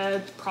if in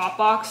a prop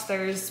box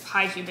there's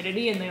high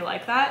humidity and they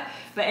like that.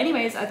 But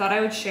anyways, I thought I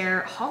would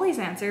share Holly's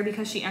answer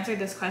because she answered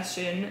this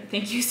question.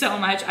 Thank you so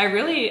much. I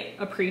really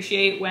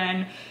appreciate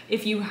when,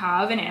 if you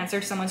have an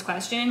answer to someone's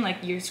question, like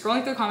you're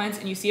scrolling through comments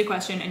and you see a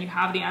question and you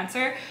have the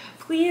answer,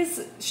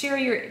 please share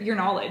your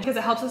knowledge because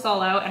it helps us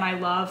all out, and I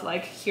love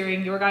like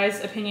hearing your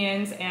guys'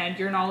 opinions and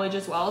your knowledge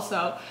as well.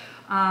 So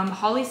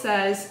Holly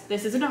says,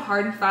 this isn't a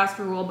hard and fast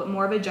rule, but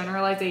more of a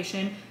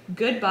generalization.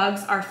 Good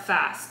bugs are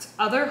fast.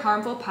 Other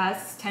harmful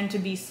pests tend to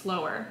be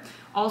slower.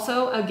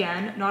 Also,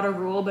 again, not a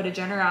rule, but a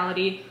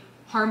generality.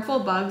 Harmful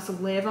bugs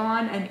live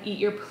on and eat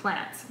your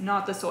plants,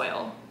 not the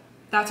soil.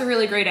 That's a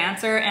really great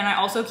answer, and I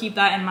also keep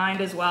that in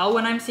mind as well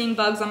when I'm seeing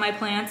bugs on my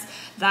plants,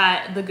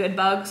 that the good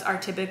bugs are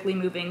typically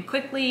moving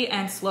quickly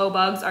and slow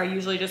bugs are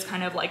usually just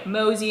kind of like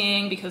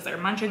moseying because they're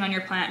munching on your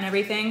plant and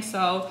everything.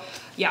 So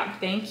yeah,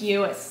 thank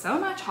you so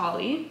much,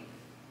 Holly.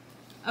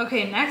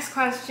 Okay, next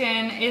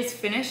question, is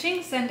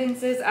finishing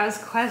sentences as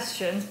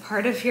questions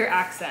part of your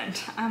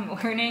accent? I'm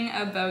learning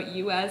about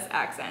US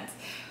accents.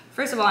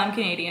 First of all, I'm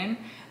Canadian,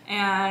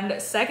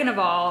 and second of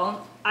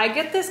all, I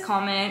get this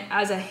comment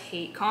as a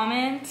hate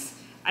comment.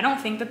 I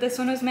don't think that this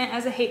one was meant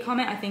as a hate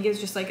comment. I think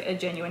it's just like a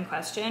genuine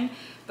question,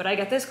 but I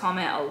get this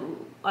comment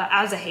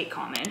as a hate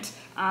comment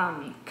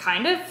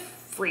kind of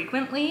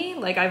frequently.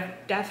 Like I've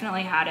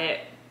definitely had it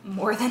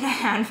more than a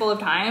handful of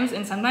times,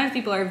 and sometimes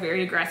people are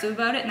very aggressive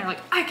about it and they're like,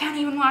 I can't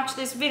even watch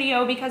this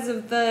video because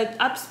of the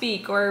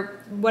Upspeak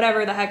or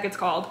whatever the heck it's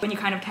called. When you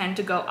kind of tend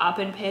to go up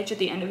in pitch at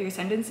the end of your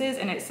sentences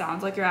and it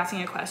sounds like you're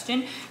asking a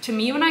question. To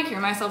me, when I hear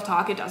myself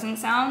talk, it doesn't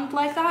sound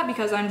like that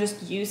because I'm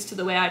just used to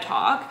the way I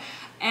talk,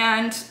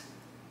 and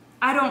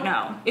I don't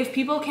know. If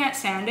people can't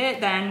stand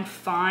it, then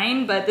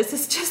fine, but this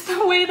is just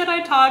the way that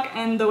I talk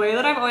and the way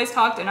that I've always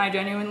talked, and I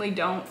genuinely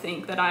don't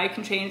think that I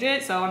can change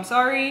it, so I'm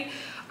sorry.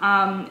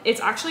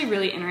 It's actually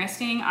really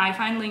interesting. I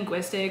find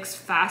linguistics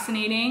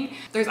fascinating.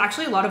 There's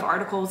actually a lot of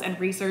articles and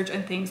research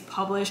and things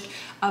published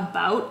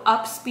about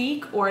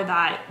Upspeak, or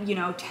that, you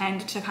know,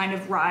 tend to kind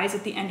of rise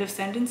at the end of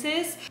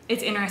sentences.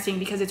 It's interesting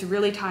because it's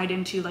really tied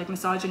into like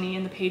misogyny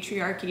and the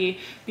patriarchy,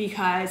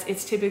 because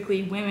it's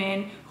typically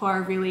women who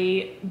are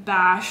really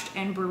bashed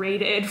and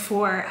berated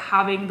for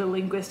having the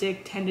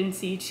linguistic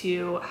tendency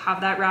to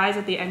have that rise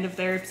at the end of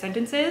their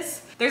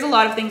sentences. There's a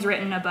lot of things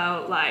written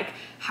about like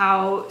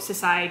how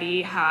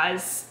society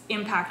has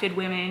impacted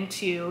women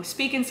to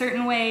speak in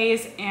certain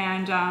ways,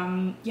 and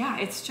yeah,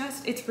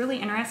 it's really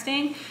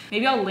interesting.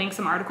 Maybe I'll link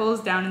some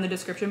articles down in the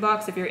description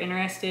box if you're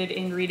interested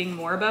in reading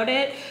more about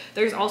it.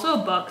 There's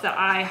also a book that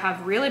I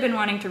have really been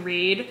wanting to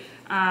read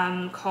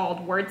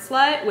called Word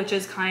Slut, which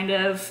is kind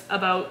of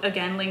about,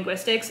 again,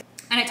 linguistics,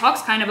 and it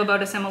talks kind of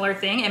about a similar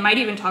thing. It might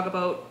even talk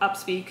about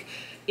Upspeak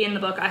in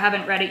the book. I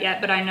haven't read it yet,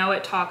 but I know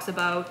it talks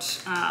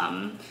about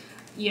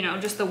you know,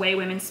 just the way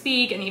women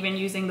speak, and even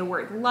using the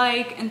word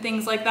like and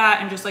things like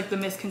that, and just like the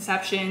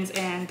misconceptions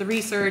and the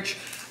research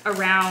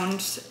around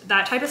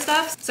that type of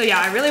stuff. So yeah,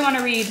 I really want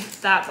to read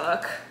that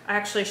book. I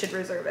actually should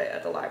reserve it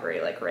at the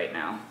library like right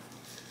now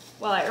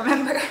while I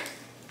remember.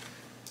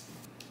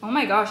 Oh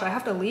my gosh, I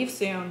have to leave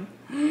soon.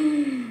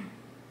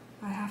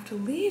 I have to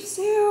leave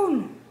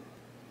soon.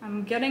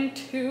 I'm getting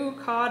too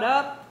caught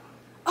up.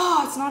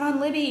 Oh, it's not on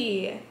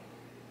Libby.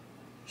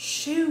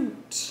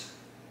 Shoot.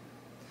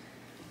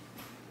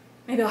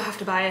 Maybe I'll have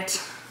to buy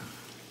it.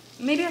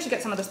 Maybe I should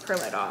get some of this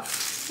perlite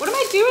off. What am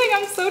I doing?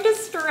 I'm so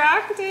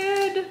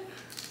distracted.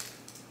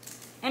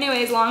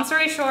 Anyways, long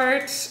story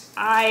short,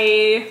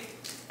 I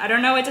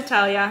don't know what to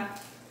tell ya.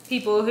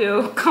 People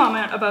who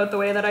comment about the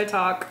way that I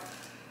talk.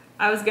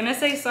 I was gonna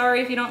say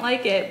sorry if you don't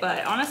like it,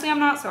 but honestly, I'm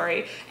not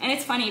sorry. And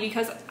it's funny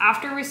because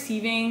after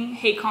receiving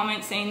hate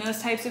comments saying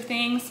those types of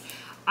things,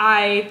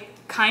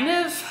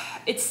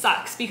 it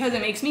sucks because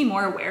it makes me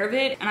more aware of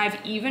it, and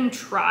I've even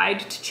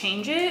tried to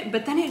change it,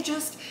 but then it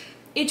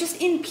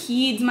just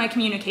impedes my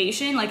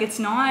communication. Like it's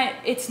not,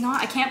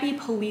 I can't be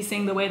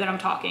policing the way that I'm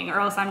talking, or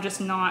else I'm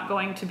just not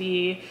going to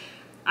be,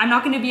 I'm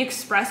not going to be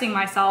expressing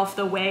myself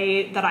the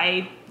way that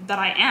I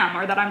am,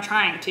 or that I'm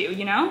trying to,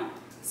 you know?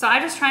 So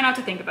I just try not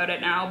to think about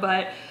it now,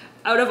 but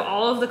out of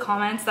all of the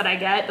comments that I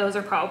get, those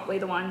are probably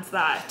the ones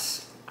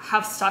that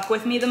have stuck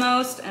with me the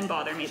most and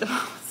bother me the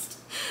most,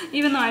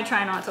 even though I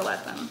try not to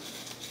let them.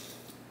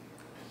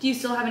 Do you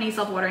still have any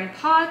self-watering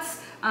pots?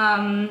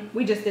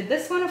 We just did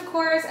this one, of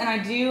course, and I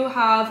do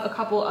have a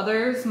couple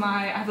others.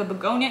 I have a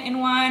begonia in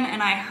one,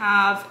 and I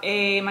have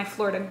my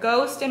Florida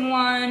Ghost in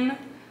one.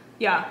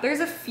 Yeah, there's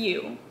a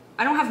few.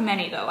 I don't have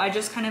many though. I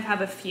just kind of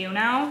have a few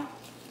now.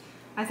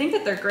 I think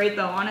that they're great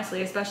though,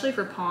 honestly, especially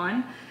for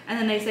pon. And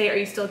then they say, are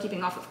you still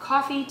keeping off of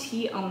coffee,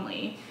 tea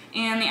only?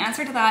 And the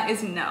answer to that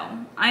is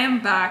no. I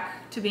am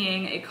back to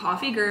being a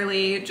coffee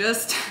girly.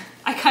 Just,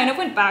 I kind of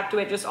went back to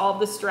it, just all of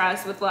the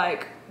stress with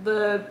like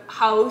the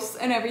house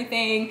and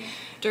everything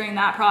during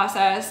that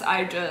process.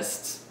 I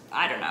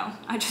don't know.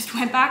 I just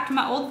went back to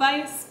my old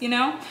vice, you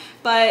know?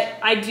 But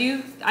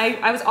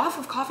I was off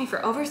of coffee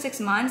for over 6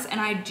 months,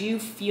 and I do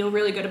feel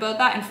really good about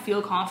that and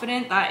feel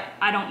confident that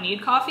I don't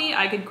need coffee.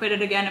 I could quit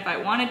it again if I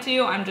wanted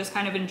to. I'm just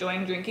kind of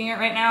enjoying drinking it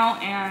right now.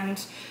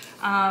 And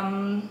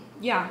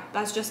yeah,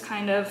 that's just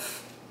kind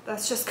of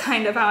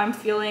how I'm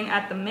feeling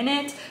at the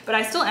minute. But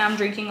I still am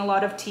drinking a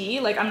lot of tea.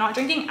 Like, I'm not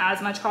drinking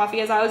as much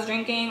coffee as I was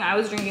drinking. I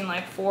was drinking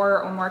like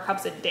 4 or more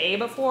cups a day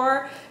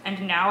before,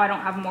 and now I don't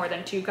have more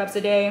than 2 cups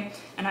a day.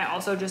 And I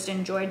also just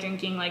enjoy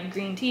drinking like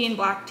green tea and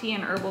black tea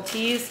and herbal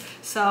teas.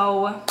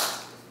 So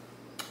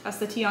that's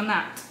the tea on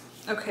that.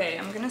 Okay,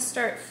 I'm gonna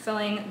start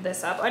filling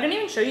this up. I didn't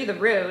even show you the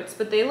roots,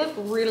 but they look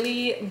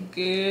really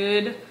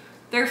good.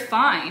 They're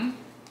fine,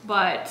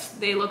 but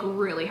they look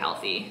really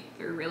healthy.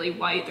 They're really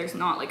white. There's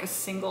not like a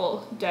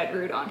single dead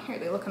root on here.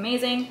 They look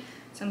amazing.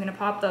 So I'm gonna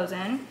pop those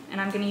in, and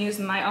I'm gonna use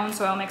my own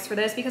soil mix for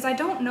this because I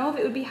don't know if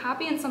it would be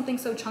happy in something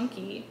so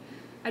chunky.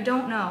 I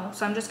don't know.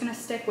 So I'm just gonna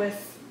stick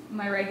with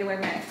my regular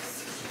mix.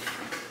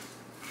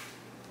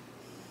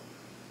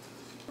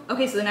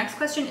 Okay, so the next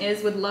question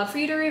is, would love for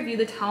you to review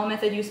the towel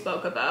method you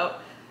spoke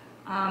about.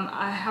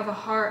 I have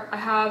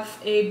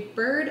a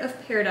bird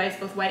of paradise,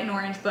 both white and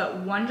orange, but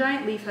one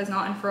giant leaf has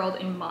not unfurled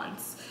in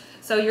months.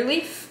 So your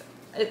leaf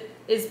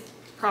is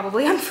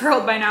probably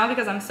unfurled by now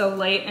because I'm so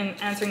late in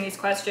answering these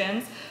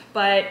questions.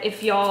 But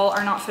if y'all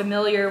are not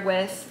familiar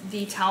with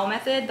the towel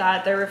method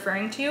that they're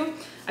referring to,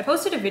 I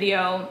posted a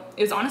video,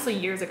 it was honestly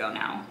years ago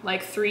now,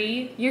 like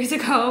 3 years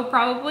ago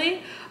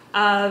probably,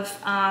 of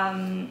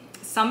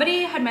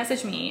somebody had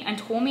messaged me and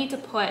told me to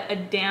put a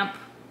damp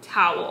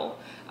towel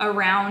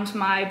around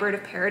my bird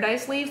of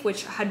paradise leaf,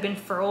 which had been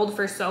furled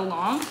for so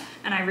long,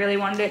 and I really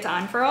wanted it to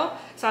unfurl.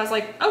 So I was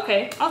like,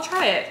 okay, I'll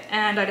try it.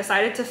 And I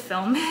decided to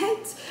film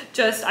it.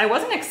 I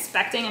wasn't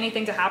expecting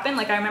anything to happen.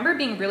 Like, I remember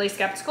being really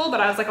skeptical,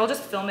 but I was like, I'll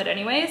just film it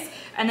anyways.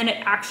 And then it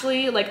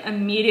actually like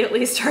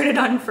immediately started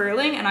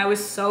unfurling, and I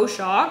was so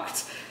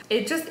shocked.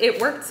 It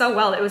worked so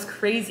well. It was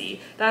crazy.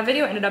 That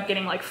video ended up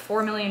getting like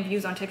 4 million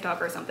views on TikTok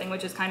or something,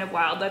 which is kind of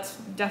wild. That's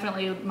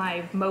definitely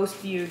my most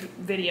viewed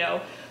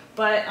video.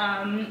 But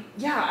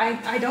yeah,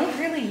 I don't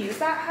really use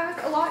that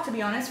hack a lot, to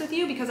be honest with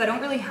you, because I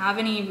don't really have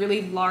any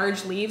really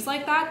large leaves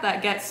like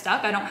that get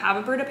stuck. I don't have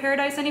a bird of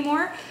paradise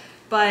anymore,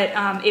 but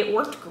it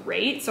worked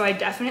great. So I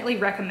definitely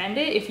recommend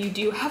it if you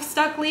do have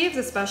stuck leaves,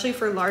 especially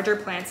for larger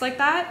plants like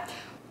that.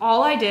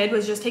 All I did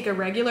was just take a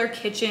regular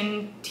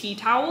kitchen tea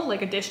towel,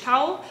 like a dish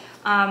towel,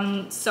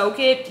 soak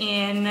it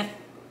in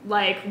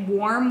like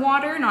warm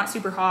water, not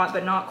super hot,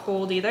 but not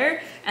cold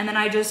either. And then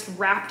I just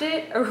wrapped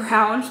it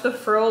around the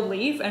furled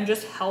leaf and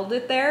just held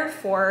it there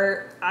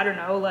for, I don't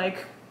know,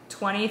 like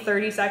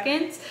 20-30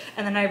 seconds.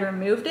 And then I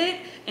removed it,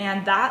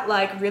 and that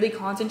like really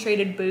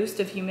concentrated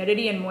boost of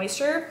humidity and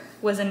moisture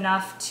was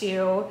enough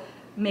to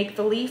make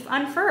the leaf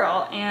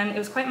unfurl, and it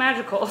was quite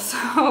magical.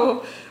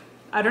 So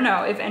I don't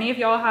know, if any of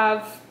y'all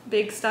have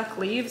big stuck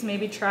leaves,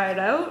 maybe try it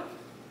out.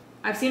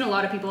 I've seen a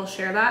lot of people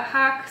share that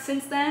hack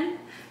since then.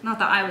 Not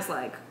that I was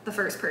like the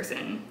first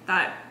person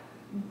that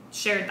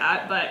shared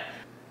that,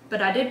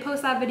 but I did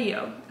post that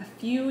video a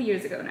few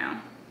years ago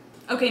now.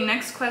 Okay,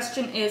 next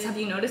question is, have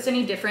you noticed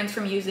any difference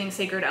from using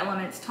Sacred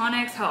Elements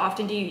tonics? How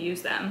often do you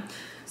use them?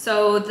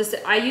 So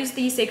I use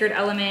the Sacred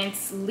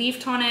Elements leaf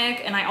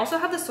tonic, and I also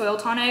have the soil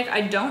tonic.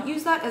 I don't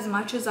use that as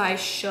much as I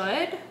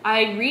should.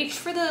 I reach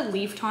for the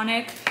leaf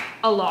tonic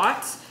a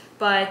lot,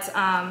 but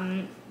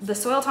the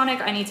soil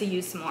tonic I need to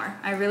use some more.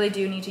 I really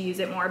do need to use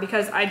it more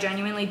because I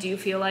genuinely do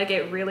feel like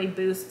it really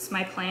boosts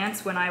my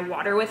plants when I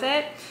water with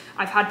it.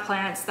 I've had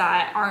plants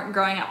that aren't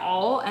growing at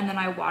all, and then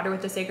I water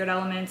with the Sacred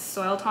Elements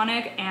soil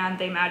tonic and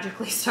they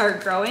magically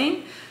start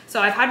growing.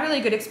 So I've had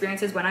really good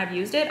experiences when I've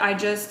used it. I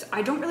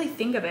don't really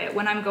think of it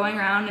when I'm going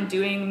around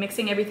and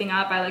mixing everything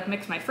up. I like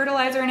mix my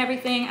fertilizer and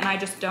everything, and I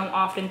just don't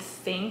often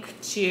think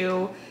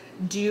to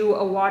do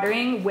a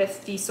watering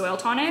with the soil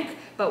tonic,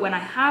 but when I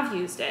have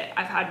used it,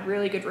 I've had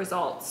really good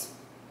results.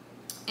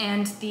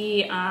 And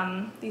these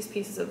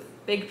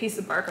big pieces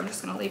of bark, I'm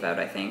just gonna leave out,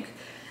 I think.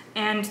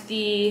 And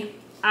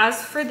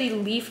as for the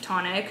leaf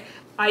tonic,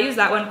 I use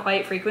that one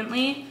quite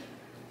frequently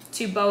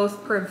to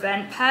both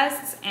prevent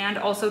pests and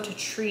also to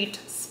treat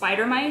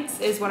spider mites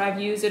is what I've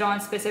used it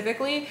on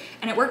specifically.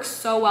 And it works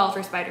so well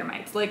for spider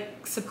mites,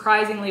 like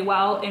surprisingly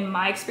well in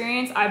my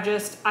experience.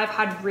 I've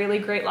had really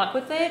great luck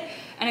with it.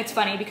 And it's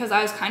funny because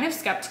I was kind of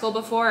skeptical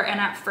before, and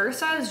at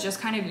first I was just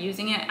kind of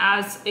using it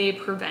as a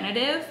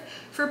preventative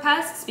for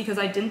pests because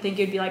I didn't think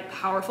it'd be like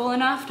powerful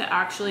enough to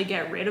actually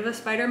get rid of a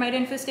spider mite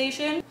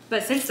infestation.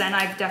 But since then,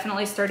 I've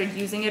definitely started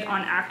using it on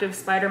active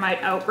spider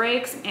mite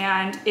outbreaks,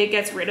 and it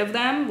gets rid of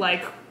them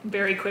like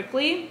very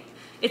quickly.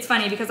 It's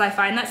funny because I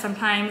find that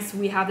sometimes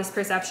we have this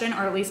perception,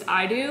 or at least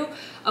I do,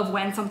 of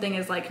when something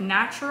is like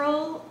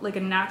natural, like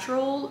a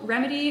natural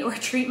remedy or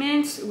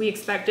treatment, we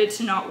expect it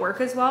to not work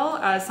as well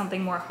as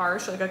something more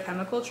harsh, like a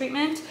chemical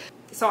treatment.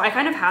 So I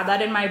kind of had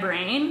that in my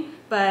brain,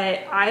 but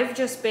I've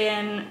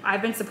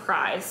been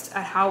surprised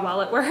at how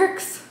well it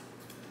works.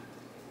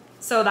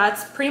 So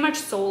that's pretty much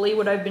solely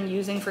what I've been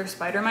using for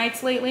spider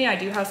mites lately. I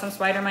do have some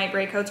spider mite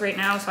breakouts right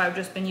now, so I've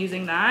just been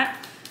using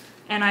that.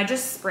 And I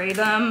just spray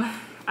them,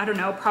 I don't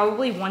know,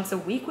 probably once a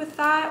week with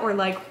that, or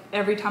like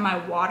every time I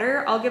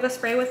water, I'll give a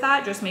spray with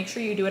that. Just make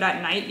sure you do it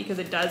at night because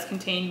it does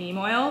contain neem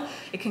oil.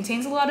 It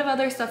contains a lot of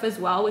other stuff as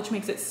well, which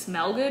makes it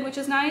smell good, which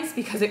is nice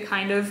because it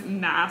kind of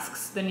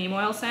masks the neem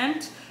oil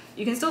scent.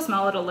 You can still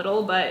smell it a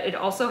little, but it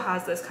also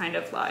has this kind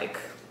of like,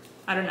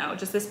 I don't know,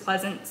 just this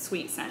pleasant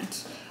sweet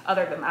scent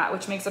other than that,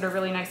 which makes it a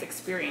really nice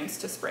experience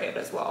to spray it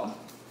as well.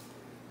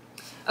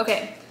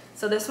 Okay,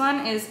 so this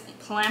one is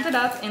planted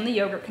up in the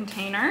yogurt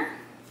container.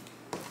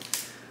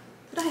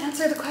 Did I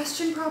answer the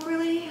question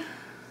properly?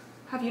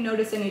 Have you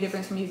noticed any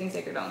difference from using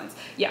Sacred Elements?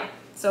 Yeah,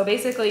 so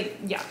basically,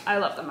 yeah, I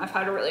love them. I've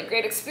had a really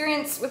great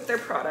experience with their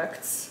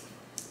products.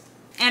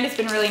 And it's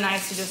been really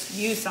nice to just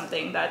use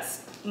something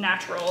that's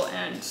natural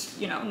and,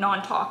 you know,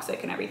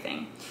 non-toxic and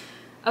everything.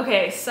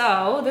 Okay,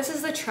 so this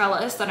is the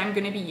trellis that I'm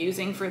gonna be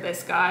using for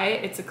this guy.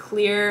 It's a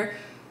clear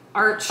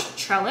arch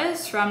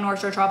trellis from North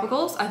Shore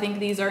Tropicals. I think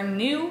these are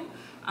new.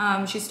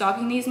 She's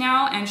stocking these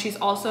now, and she's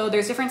also,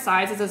 there's different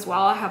sizes as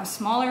well. I have a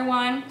smaller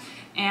one,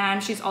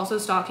 and she's also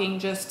stocking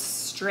just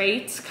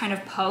straight kind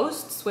of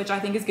posts, which I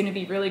think is gonna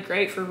be really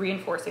great for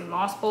reinforcing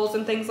moss poles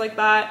and things like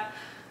that.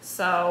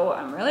 So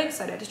I'm really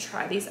excited to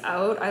try these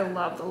out. I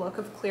love the look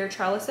of clear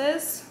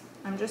trellises.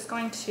 I'm just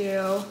going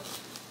to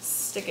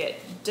stick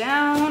it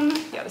down.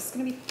 Yeah, this is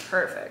gonna be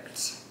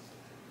perfect.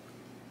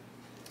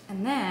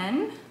 And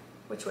then,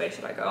 which way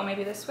should I go?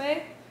 Maybe this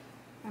way?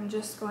 I'm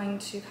just going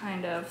to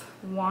kind of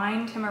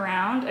wind him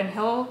around, and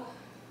he'll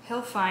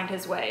find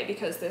his way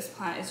because this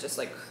plant is just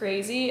like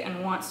crazy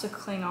and wants to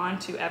cling on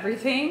to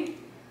everything.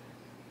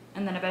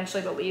 And then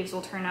eventually the leaves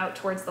will turn out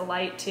towards the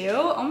light too.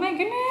 Oh my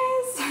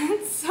goodness,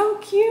 it's so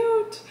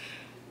cute.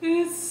 It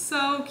is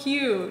so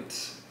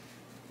cute.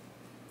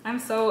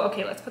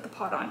 Okay, let's put the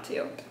pot on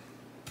too.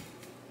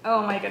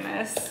 Oh my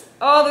goodness.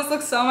 Oh, this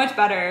looks so much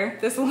better.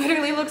 This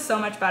literally looks so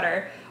much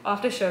better. I'll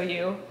have to show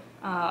you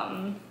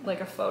like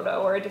a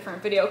photo or a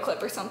different video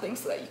clip or something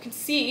so that you can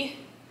see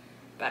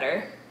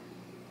better.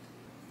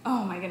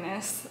 Oh my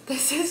goodness.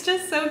 This is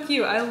just so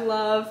cute. I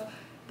love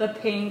the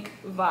pink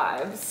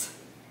vibes.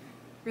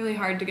 Really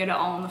hard to get it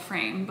all in the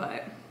frame,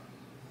 but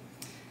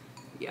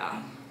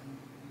yeah.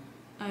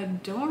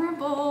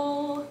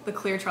 Adorable. The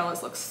clear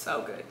trellis looks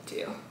so good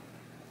too.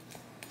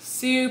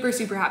 Super,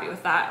 super happy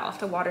with that. I'll have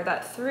to water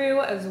that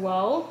through as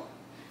well.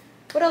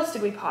 What else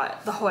did we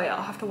pot? The hoya,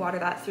 I'll have to water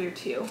that through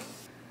too.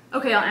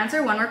 Okay, I'll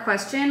answer one more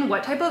question.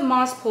 What type of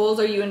moss poles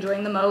are you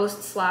enjoying the most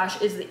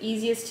 / is the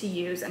easiest to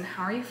use, and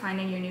how are you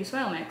finding your new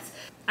soil mix?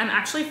 I'm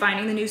actually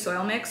finding the new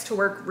soil mix to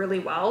work really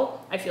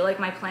well. I feel like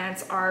my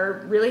plants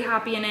are really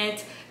happy in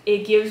it.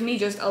 It gives me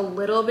just a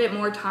little bit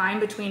more time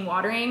between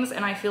waterings,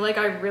 and I feel like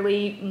I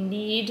really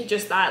need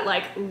just that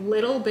like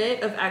little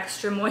bit of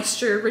extra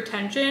moisture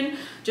retention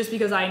just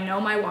because I know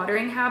my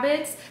watering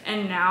habits,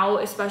 and now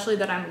especially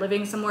that I'm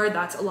living somewhere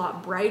that's a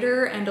lot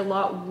brighter and a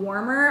lot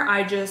warmer,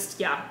 I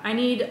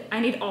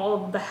need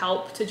all of the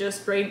help to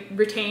just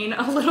retain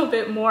a little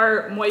bit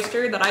more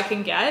moisture that I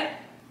can get.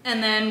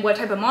 And then what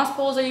type of moss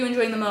poles are you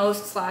enjoying the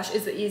most /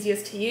 is the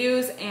easiest to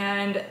use?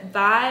 And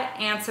that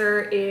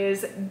answer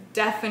is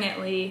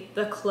definitely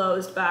the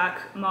closed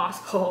back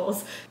moss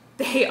poles.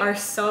 They are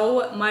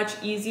so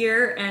much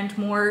easier and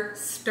more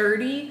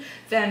sturdy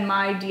than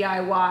my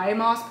DIY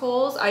moss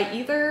poles. I'm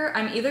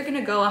either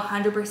gonna go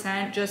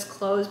 100% just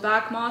closed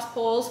back moss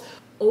poles,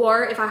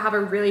 or if I have a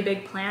really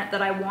big plant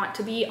that I want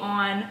to be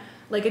on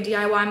like a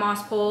DIY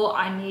moss pole,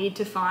 I need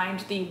to find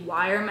the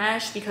wire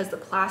mesh because the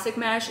plastic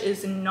mesh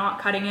is not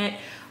cutting it.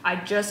 I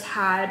just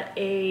had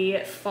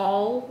a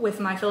fall with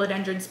my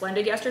philodendron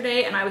splendid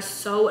yesterday, and I was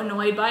so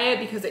annoyed by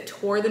it because it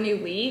tore the new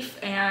leaf,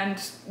 and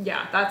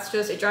yeah,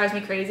 it drives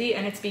me crazy.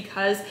 And it's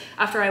because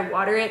after I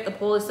water it, the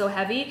pole is so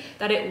heavy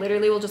that it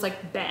literally will just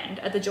like bend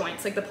at the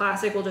joints. Like the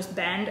plastic will just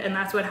bend, and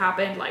that's what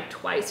happened like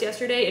twice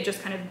yesterday. It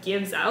just kind of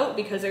gives out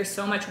because there's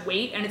so much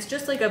weight, and it's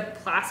just like a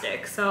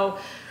plastic. So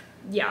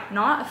yeah,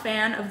 not a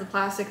fan of the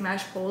plastic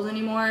mesh poles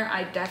anymore.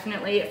 I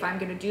definitely, if I'm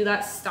gonna do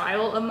that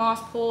style of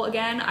moss pole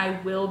again, I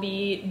will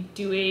be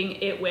doing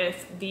it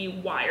with the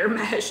wire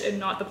mesh and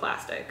not the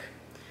plastic.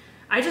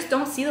 I just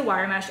don't see the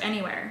wire mesh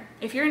anywhere.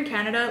 If you're in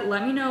Canada,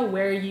 let me know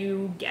where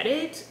you get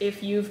it,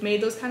 if you've made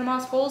those kind of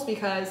moss poles,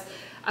 because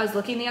I was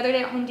looking the other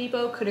day at Home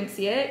Depot, couldn't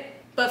see it.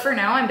 But for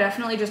now, I'm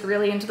definitely just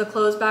really into the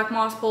closed back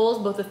moss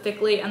poles, both the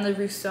Thickly and the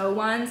Rousseau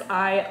ones.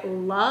 I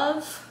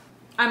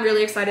I'm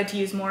really excited to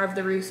use more of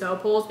the Rousseau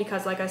poles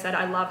because like I said,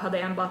 I love how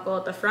they unbuckle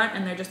at the front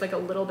and they're just like a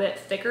little bit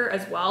thicker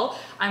as well.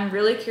 I'm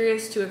really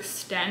curious to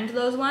extend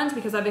those ones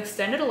because I've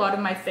extended a lot of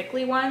my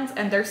thickly ones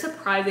and they're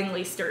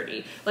surprisingly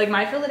sturdy. Like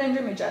my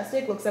Philodendron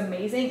Majestic looks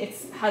amazing. It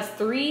has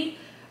 3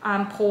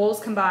 poles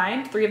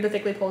combined, 3 of the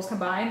thickly poles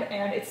combined,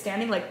 and it's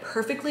standing like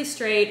perfectly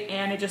straight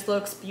and it just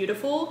looks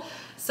beautiful.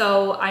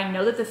 So I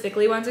know that the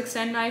thickly ones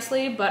extend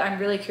nicely, but I'm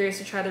really curious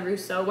to try the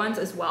Rousseau ones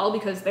as well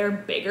because they're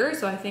bigger,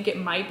 so I think it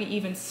might be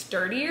even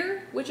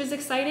sturdier, which is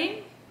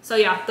exciting. So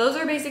yeah, those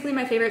are basically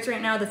my favorites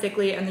right now, the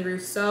thickly and the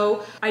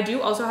Rousseau. I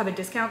do also have a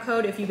discount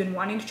code if you've been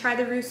wanting to try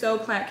the Rousseau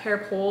plant care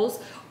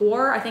poles,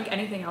 or I think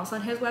anything else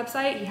on his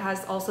website. He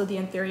has also the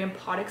Anthurium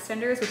pot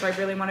extenders, which I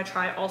really want to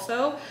try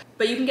also.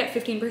 But you can get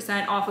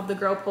 15% off of the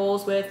grow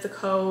poles with the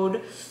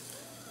code.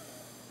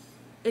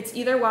 It's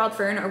either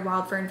wildfern or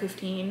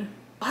wildfern15.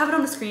 I'll have it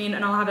on the screen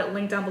and I'll have it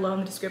linked down below in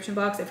the description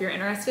box if you're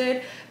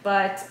interested.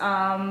 But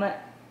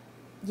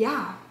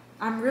yeah,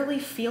 I'm really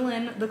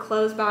feeling the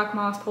closed back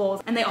moss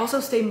poles, and they also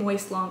stay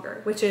moist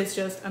longer, which is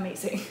just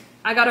amazing.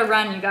 I gotta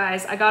run, you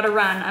guys. I gotta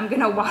run. I'm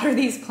gonna water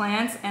these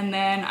plants and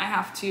then I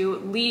have to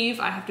leave.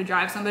 I have to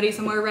drive somebody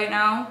somewhere right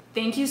now.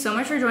 Thank you so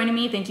much for joining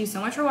me. Thank you so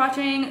much for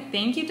watching.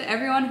 Thank you to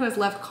everyone who has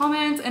left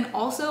comments, and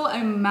also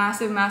a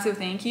massive, massive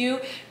thank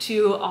you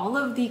to all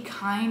of the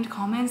kind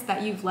comments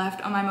that you've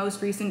left on my most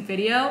recent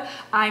video.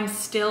 I'm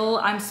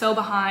so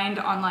behind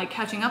on like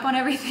catching up on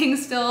everything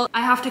still.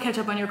 I have to catch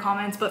up on your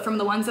comments, but from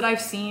the ones that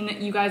I've seen,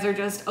 you guys are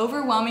just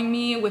overwhelming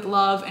me with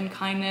love and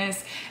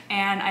kindness,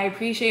 and I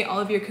appreciate all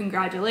of your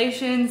congratulations.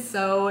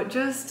 So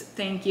just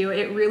thank you.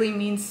 It really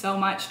means so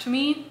much to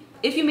me.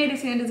 If you made it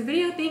to the end of the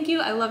video, thank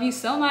you. I love you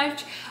so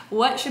much.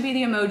 What should be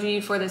the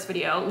emoji for this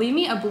video? Leave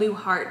me a blue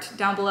heart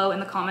down below in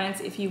the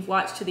comments if you've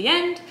watched to the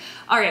end.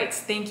 All right,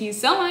 thank you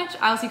so much.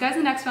 I'll see you guys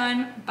in the next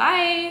one.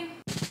 Bye.